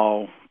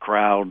small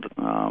crowd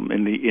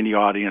in the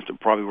audience that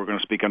probably were going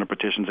to speak under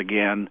petitions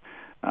again,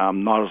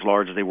 not as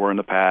large as they were in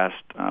the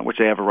past, which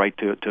they have a right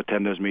to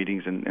attend those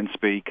meetings and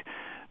speak.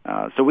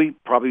 So we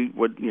probably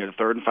would, the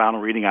third and final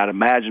reading, I'd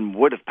imagine,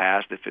 would have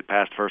passed if it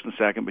passed first and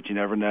second, but you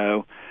never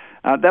know.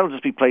 That'll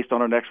just be placed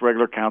on our next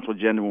regular council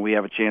agenda when we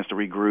have a chance to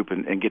regroup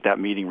and get that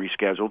meeting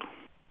rescheduled.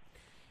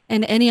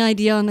 And any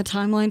idea on the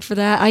timeline for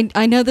that?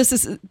 I know this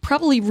is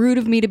probably rude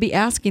of me to be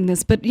asking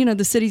this, but,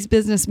 the city's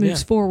business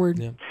moves forward.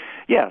 Yeah.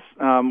 Yes,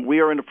 we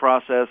are in the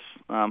process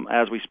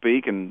as we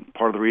speak, and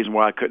part of the reason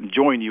why I couldn't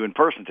join you in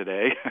person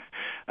today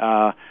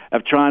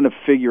of trying to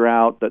figure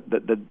out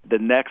the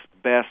next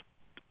best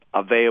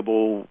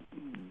available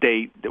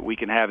date that we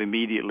can have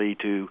immediately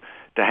to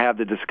have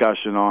the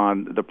discussion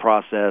on the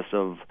process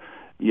of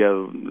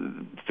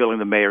filling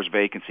the mayor's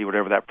vacancy,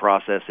 whatever that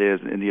process is,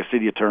 and the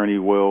city attorney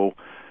will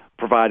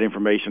provide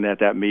information at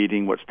that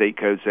meeting, what state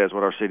code says,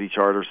 what our city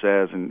charter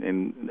says,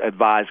 and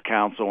advise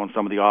council on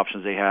some of the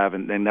options they have,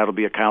 and that'll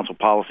be a council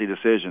policy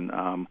decision.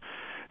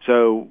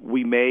 So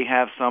we may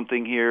have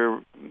something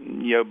here,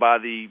 by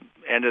the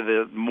end of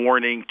the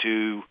morning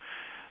to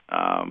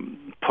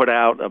put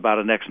out about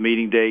a next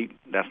meeting date.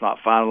 That's not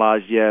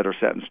finalized yet or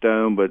set in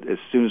stone, but as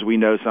soon as we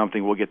know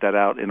something, we'll get that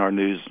out in our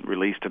news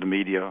release to the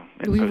media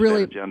and post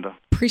that agenda.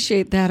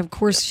 Appreciate that. Of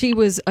course, she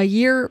was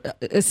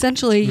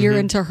essentially a year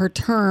into her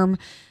term.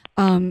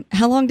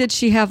 How long did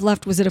she have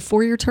left? Was it a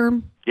 4-year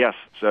term? Yes.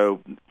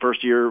 So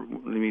first year,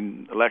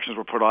 elections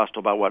were put off till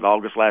about,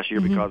 August last year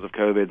because of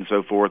COVID and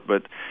so forth.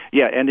 But,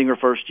 ending her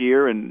first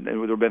year, and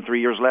there have been 3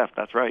 years left.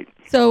 That's right.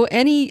 So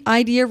any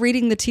idea,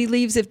 reading the tea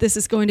leaves, if this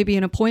is going to be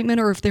an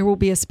appointment or if there will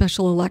be a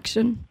special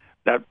election?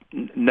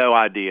 No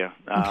idea.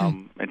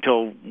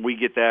 Until we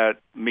get that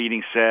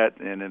meeting set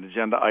and an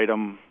agenda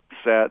item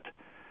set.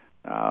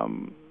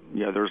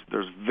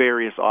 There's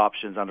various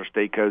options under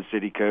state code,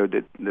 city code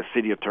that the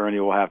city attorney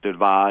will have to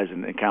advise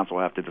and council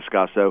will have to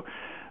discuss. So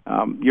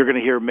you're going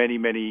to hear many,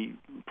 many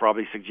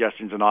probably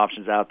suggestions and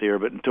options out there.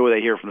 But until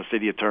they hear from the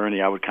city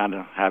attorney, I would kind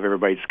of have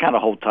everybody just kind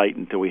of hold tight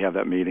until we have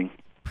that meeting.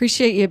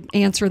 Appreciate you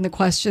answering the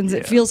questions.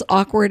 It feels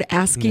awkward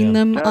asking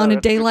them on a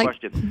day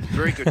like.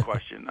 Very good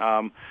question.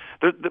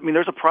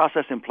 There's a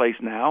process in place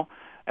now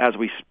as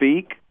we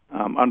speak.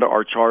 Under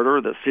our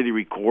charter, the city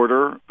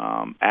recorder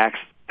acts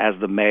as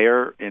the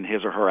mayor in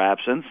his or her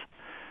absence.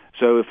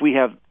 So if we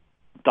have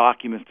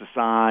documents to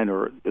sign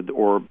or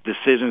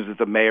decisions that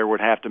the mayor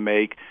would have to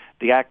make,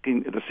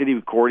 the city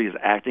recorder is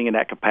acting in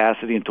that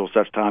capacity until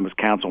such time as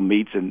council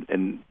meets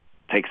and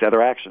takes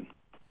other action.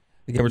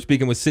 Again, we're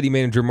speaking with City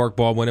Manager Mark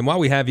Baldwin. And while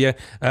we have you,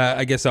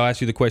 I guess I'll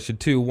ask you the question,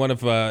 too. One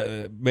of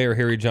Mayor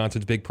Harriet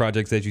Johnson's big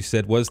projects, as you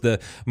said, was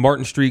the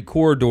Martin Street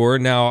corridor.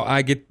 Now,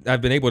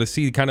 I've been able to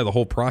see kind of the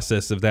whole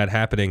process of that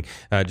happening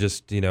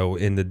just,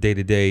 in the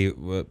day-to-day,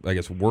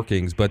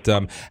 workings. But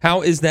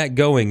how is that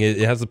going?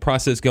 How's the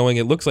process going?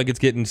 It looks like it's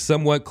getting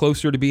somewhat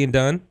closer to being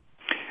done.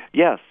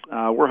 Yes.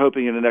 We're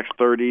hoping in the next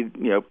 30,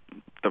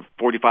 the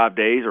 45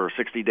 days or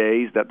 60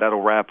 days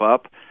that'll wrap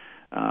up.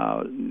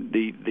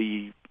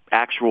 The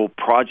actual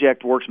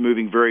project work's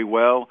moving very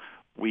well.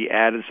 We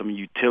added some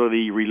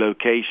utility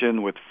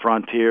relocation with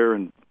Frontier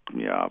and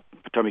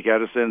Potomac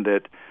Edison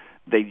that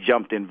they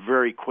jumped in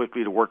very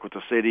quickly to work with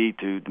the city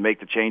to make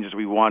the changes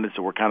we wanted.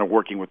 So we're kind of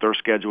working with their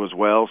schedule as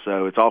well.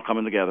 So it's all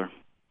coming together.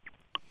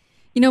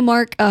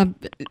 Mark,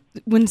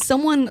 when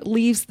someone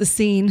leaves the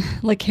scene,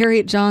 like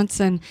Harriet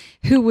Johnson,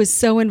 who was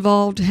so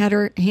involved, had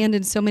her hand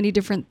in so many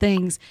different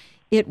things,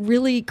 it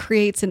really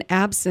creates an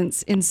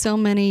absence in so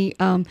many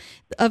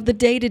of the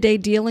day-to-day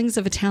dealings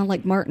of a town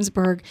like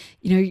Martinsburg.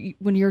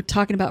 When you're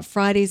talking about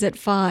Fridays at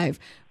 5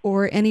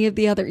 or any of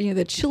the other,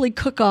 the chili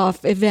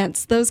cook-off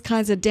events, those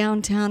kinds of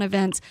downtown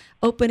events,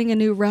 opening a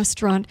new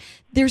restaurant,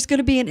 there's going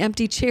to be an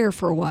empty chair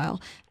for a while.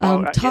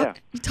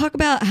 Talk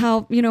about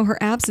how, her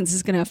absence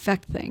is going to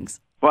affect things.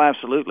 Well,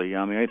 absolutely.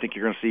 I think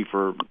you're going to see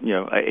for,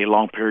 a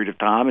long period of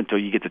time until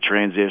you get the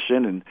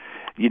transition, and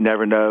you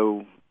never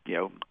know,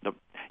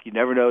 You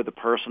never know the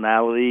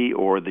personality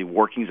or the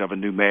workings of a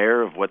new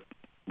mayor, of what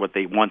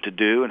they want to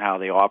do and how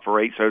they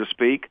operate, so to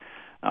speak.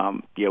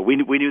 We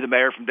knew the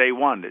mayor from day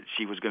one that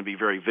she was going to be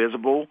very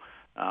visible.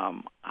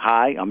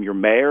 Hi, I'm your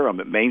mayor.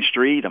 I'm at Main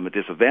Street. I'm at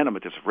this event. I'm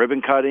at this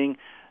ribbon cutting.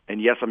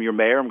 And yes, I'm your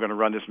mayor. I'm going to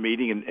run this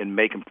meeting and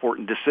make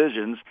important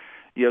decisions,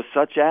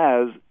 such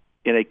as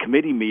in a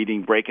committee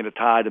meeting, breaking a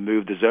tie to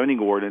move the zoning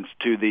ordinance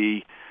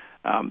to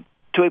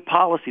a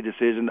policy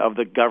decision of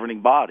the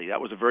governing body. That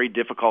was a very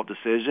difficult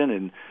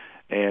decision,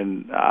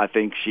 and I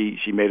think she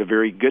made a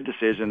very good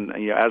decision,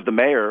 as the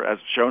mayor, as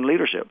shown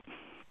leadership.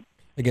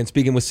 Again,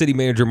 speaking with City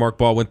Manager Mark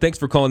Baldwin, thanks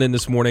for calling in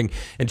this morning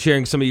and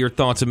sharing some of your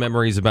thoughts and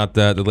memories about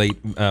the late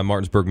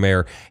Martinsburg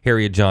Mayor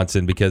Harriet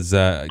Johnson, because,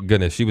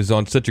 goodness, she was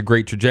on such a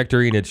great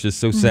trajectory, and it's just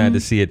so sad to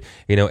see it,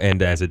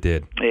 end as it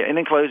did. Yeah, and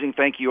in closing,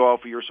 thank you all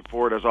for your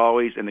support, as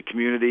always, in the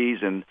communities,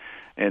 and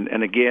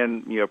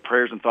again,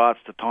 prayers and thoughts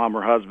to Tom,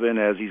 her husband,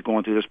 as he's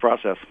going through this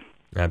process.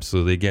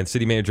 Absolutely. Again,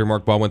 City Manager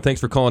Mark Baldwin,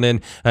 thanks for calling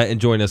in and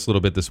joining us a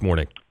little bit this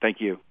morning.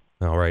 Thank you.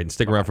 All right, and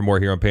stick around for more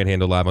here on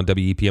Panhandle Live on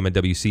WEPM and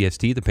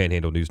WCST, the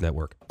Panhandle News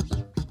Network.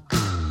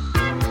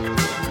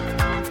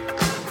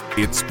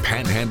 It's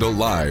Panhandle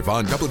Live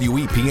on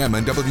WEPM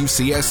and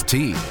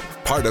WCST,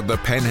 part of the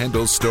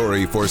Panhandle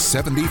story for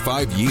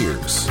 75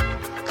 years.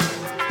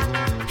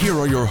 Here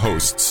are your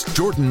hosts,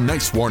 Jordan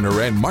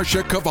Nicewarner and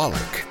Marsha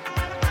Chwalik.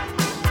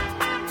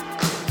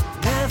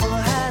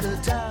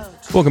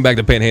 Welcome back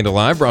to Panhandle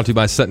Live, brought to you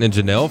by Sutton &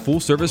 Janelle,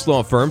 full-service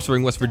law firm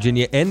serving West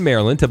Virginia and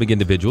Maryland, helping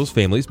individuals,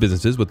 families,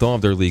 businesses with all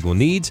of their legal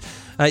needs.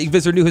 You can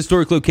visit our new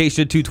historic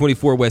location,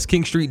 224 West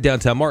King Street,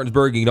 downtown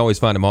Martinsburg. You can always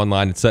find them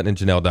online at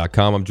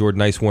suttonandjanelle.com. I'm Jordan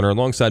Nicewarner.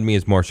 Alongside me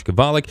is Marsha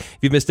Chwalik. If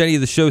you've missed any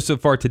of the shows so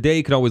far today,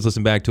 you can always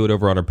listen back to it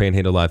over on our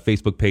Panhandle Live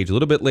Facebook page a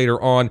little bit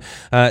later on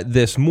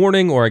this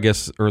morning, or I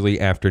guess early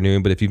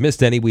afternoon. But if you've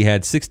missed any, we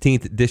had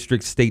 16th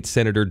District State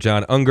Senator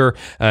John Unger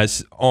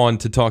on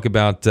to talk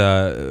about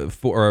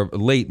for our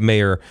late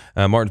mayor,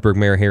 Martinsburg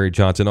Mayor Harriet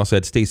Johnson. Also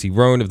had Stacie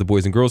Rohn of the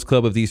Boys and Girls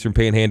Club of the Eastern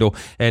Panhandle.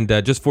 And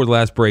just for the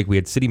last break, we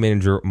had City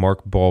Manager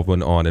Mark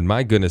Baldwin on. And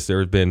my goodness, there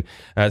has been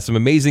some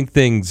amazing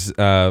things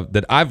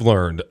that I've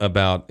learned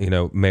about,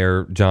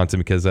 Mayor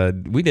Johnson, because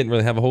we didn't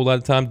really have a whole lot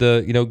of time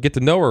to, get to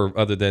know her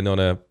other than on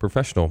a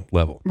professional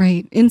level.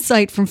 Right.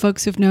 Insight from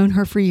folks who've known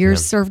her for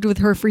years, served with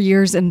her for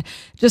years, and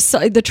just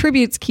the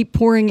tributes keep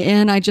pouring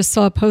in. I just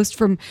saw a post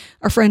from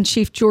our friend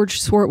Chief George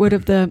Swartwood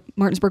of the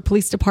Martinsburg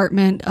Police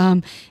Department.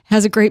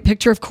 Has a great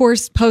picture, of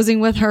course, posing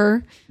with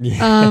her.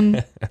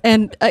 Yeah.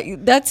 And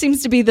that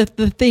seems to be the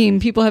theme.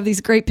 People have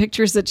these great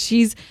pictures that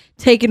she's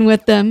taken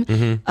with them.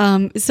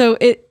 Mm-hmm. So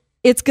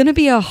it's going to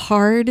be a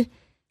hard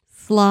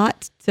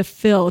slot to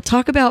fill.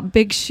 Talk about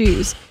big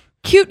shoes.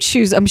 Cute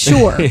shoes, I'm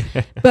sure,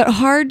 but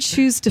hard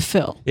shoes to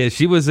fill. Yeah,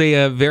 she was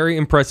a very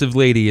impressive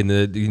lady in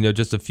the,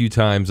 just a few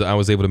times I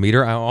was able to meet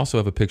her. I also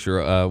have a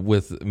picture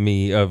with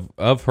me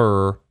of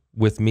her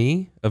with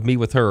me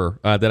with her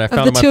that I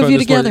found on my phone. The two of you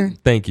this together. Morning.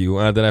 Thank you.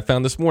 That I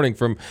found this morning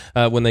from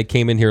when they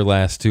came in here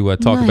last to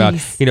talk about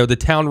the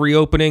town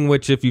reopening.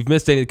 Which, if you've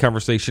missed any of the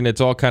conversation, it's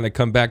all kind of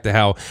come back to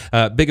how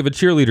big of a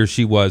cheerleader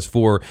she was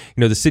for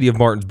the city of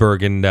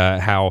Martinsburg, and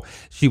how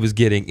she was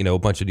getting a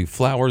bunch of new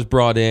flowers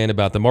brought in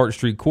about the Martin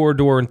Street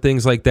corridor and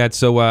things like that.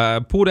 So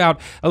I pulled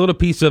out a little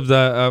piece of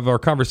our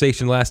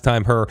conversation last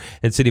time her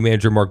and City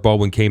Manager Mark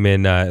Baldwin came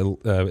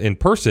in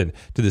person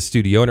to the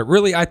studio, and it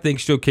really, I think,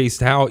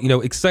 showcased how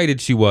excited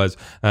she was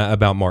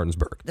about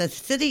Martinsburg. The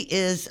city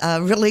is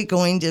really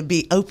going to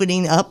be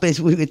opening up,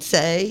 as we would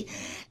say,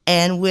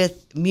 and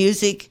with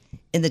music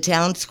in the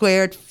town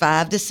square at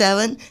 5 to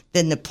 7,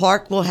 then the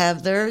park will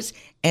have theirs,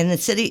 and the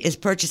city is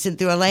purchasing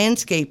through a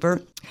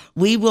landscaper.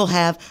 We will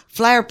have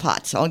flower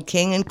pots on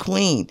King and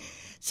Queen.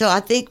 So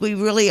I think we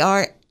really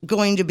are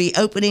going to be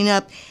opening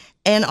up,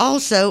 and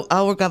also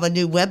we're going to have a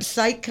new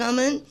website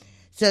coming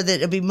so that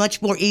it'll be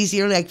much more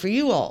easier, like for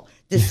you all,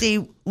 to see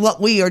what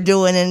we are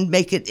doing and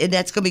make it, and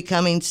that's going to be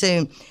coming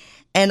soon.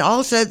 And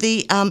also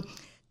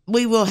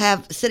we will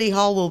have, City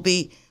Hall will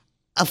be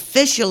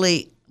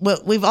officially, well,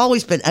 we've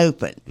always been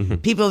open. Mm-hmm.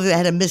 People have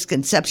had a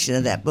misconception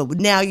of that, but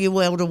now you'll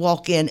be able to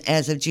walk in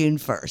as of June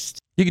 1st.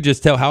 You could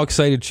just tell how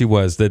excited she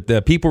was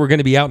that people were going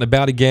to be out and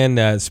about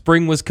again.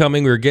 Spring was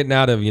coming. We were getting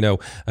out of,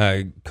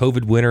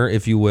 COVID winter,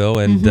 if you will.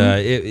 And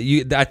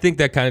I think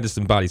that kind of just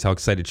embodies how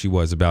excited she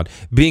was about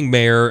being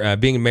mayor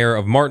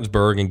of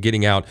Martinsburg and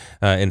getting out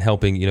and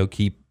helping,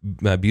 keep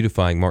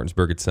beautifying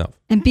Martinsburg itself.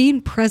 And being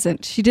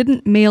present. She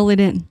didn't mail it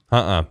in.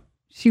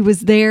 She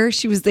was there.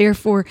 She was there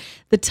for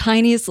the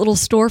tiniest little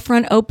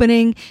storefront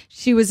opening.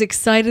 She was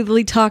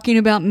excitedly talking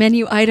about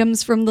menu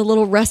items from the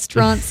little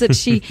restaurants that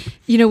she,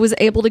 was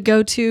able to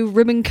go to,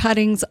 ribbon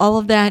cuttings, all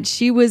of that.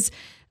 She was,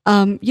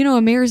 a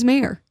mayor's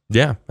mayor.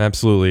 Yeah,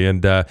 absolutely.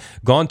 And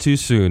gone too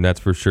soon, that's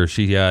for sure.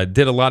 She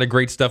did a lot of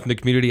great stuff in the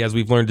community, as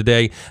we've learned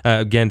today.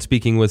 Again,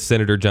 speaking with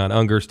Senator John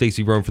Unger,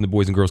 Stacie Rohn from the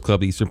Boys and Girls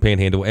Club, the Eastern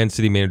Panhandle, and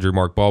City Manager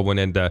Mark Baldwin.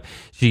 And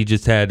she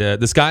just had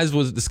the sky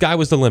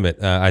was the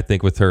limit, I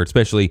think, with her,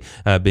 especially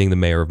being the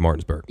mayor of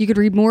Martinsburg. You could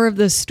read more of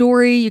the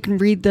story. You can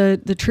read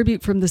the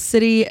tribute from the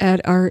city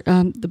at our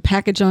the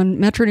package on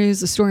Metro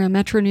News, the story on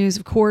Metro News,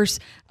 of course.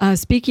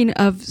 Speaking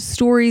of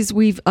stories,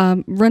 we've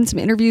run some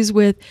interviews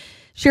with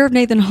Sheriff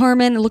Nathan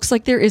Harmon. It looks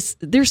like there's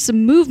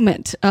some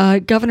movement.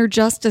 Governor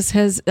Justice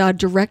has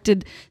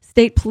directed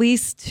state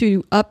police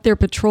to up their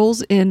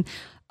patrols in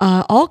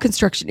all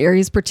construction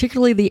areas,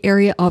 particularly the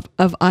area of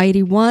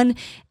I-81.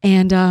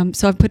 And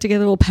so I've put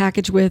together a little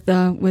package with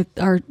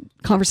our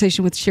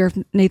conversation with Sheriff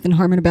Nathan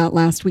Harmon about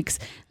last week's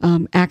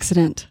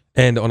accident.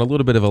 And on a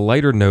little bit of a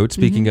lighter note,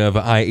 speaking of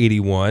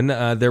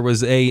I-81, there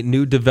was a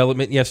new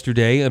development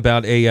yesterday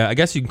about I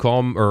guess you can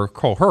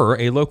call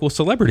her a local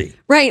celebrity.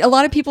 Right. A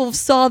lot of people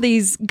saw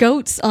these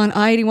goats on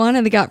I-81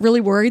 and they got really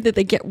worried that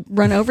they get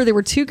run over. There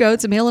were two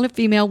goats, a male and a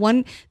female.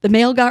 The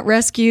male got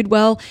rescued.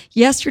 Well,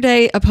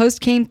 yesterday a post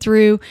came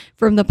through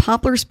from the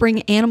Poplar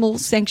Spring Animal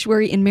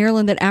Sanctuary in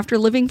Maryland that after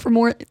living for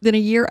more than a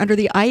year under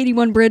the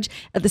I-81 bridge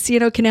at the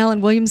C&O Canal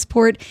in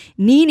Williamsport,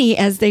 Nene,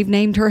 as they've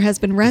named her, has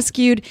been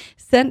rescued,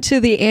 sent to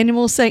the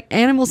animal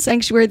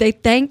sanctuary. They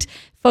thanked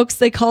folks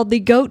they called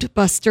the Goat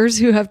Busters,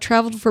 who have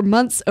traveled for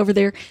months over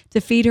there to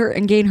feed her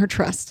and gain her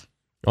trust.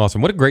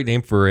 Awesome. What a great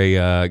name for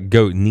a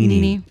goat,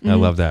 Nini. Mm-hmm. I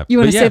love that. You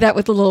want to say that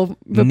with a little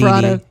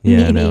vibrato.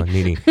 Nini. Yeah, no,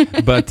 Nini.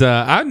 But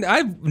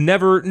I've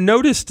never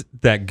noticed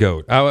that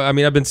goat. I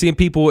mean, I've been seeing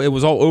people, it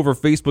was all over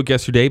Facebook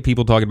yesterday,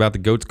 people talking about the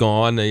goat's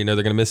gone, they're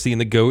going to miss seeing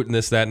the goat and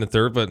this, that, and the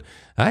third, but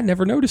I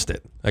never noticed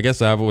it. I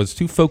guess I was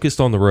too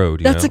focused on the road.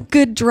 That's a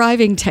good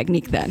driving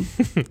technique then.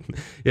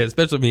 Yeah,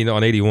 especially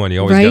on 81, you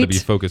always got to be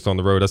focused on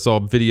the road. I saw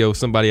a video,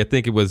 somebody, I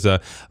think it was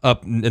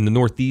up in the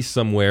Northeast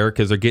somewhere,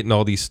 because they're getting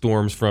all these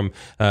storms from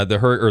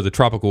the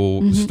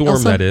tropical storm,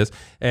 Elsa. That is.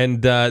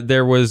 And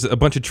there was a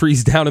bunch of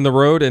trees down in the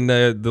road, and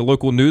the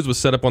local news was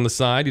set up on the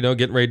side,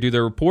 getting ready to do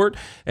their report.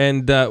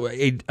 And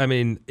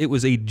it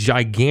was a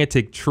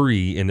gigantic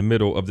tree in the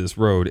middle of this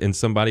road, and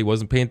somebody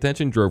wasn't paying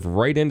attention, drove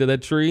right into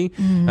that tree.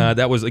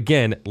 That was,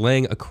 again,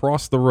 laying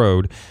across the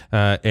road,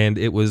 and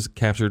it was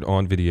captured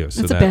on video.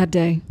 So that's a bad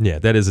day. Yeah,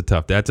 that's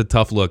a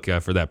tough look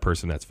for that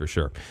person, that's for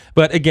sure.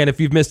 But again, if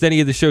you've missed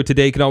any of the show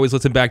today, you can always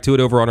listen back to it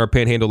over on our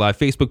Panhandle Live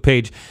Facebook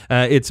page.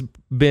 It's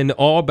been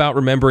all about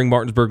remembering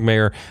Martinsburg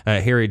Mayor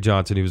Harriet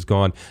Johnson, who was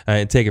gone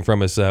and taken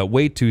from us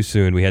way too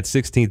soon. We had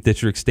 16th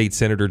District State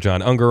Senator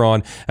John Unger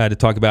on to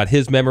talk about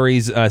his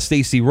memories,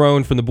 Stacie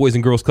Rohn from the Boys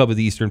and Girls Club of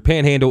the Eastern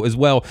Panhandle, as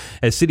well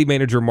as City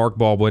Manager Mark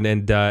Baldwin.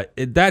 And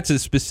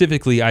that's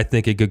specifically, I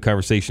think, a good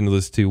conversation to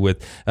listen to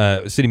with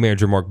City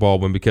Manager Mark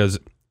Baldwin, because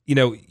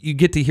you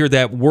get to hear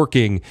that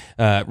working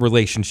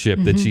relationship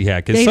that she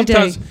had.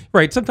 Because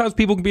sometimes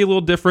people can be a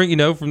little different,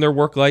 from their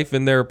work life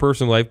and their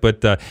personal life.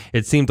 But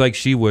it seemed like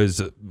she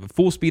was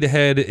full speed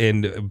ahead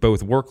in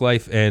both work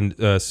life and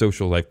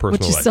social life,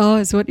 personal life. What you saw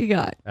is what you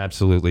got.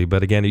 Absolutely.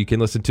 But again, you can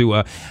listen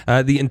to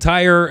the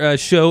entire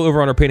show over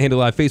on our Panhandle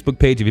Live Facebook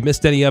page. If you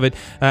missed any of it,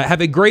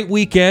 have a great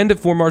weekend.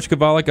 For Marsha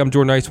Chwalik, I'm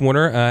Jordan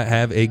Nicewarner.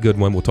 Have a good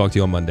one. We'll talk to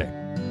you on Monday.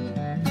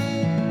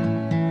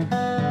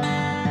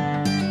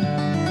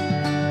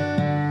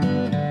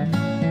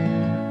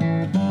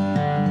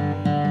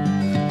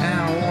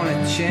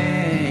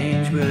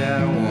 Change, but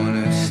I don't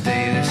want to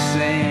stay the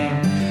same.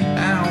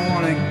 I don't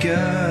want to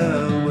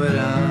go, but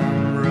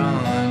I'm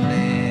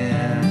running.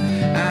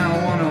 I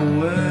don't want to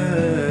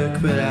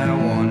work, but I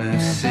don't want to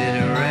sit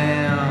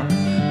around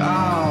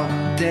all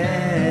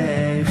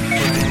day.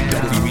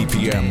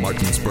 WEPM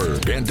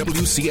Martinsburg and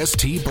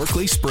WCST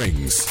Berkeley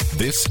Springs.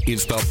 This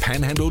is the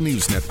Panhandle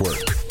News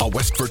Network, a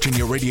West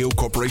Virginia Radio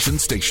Corporation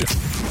station.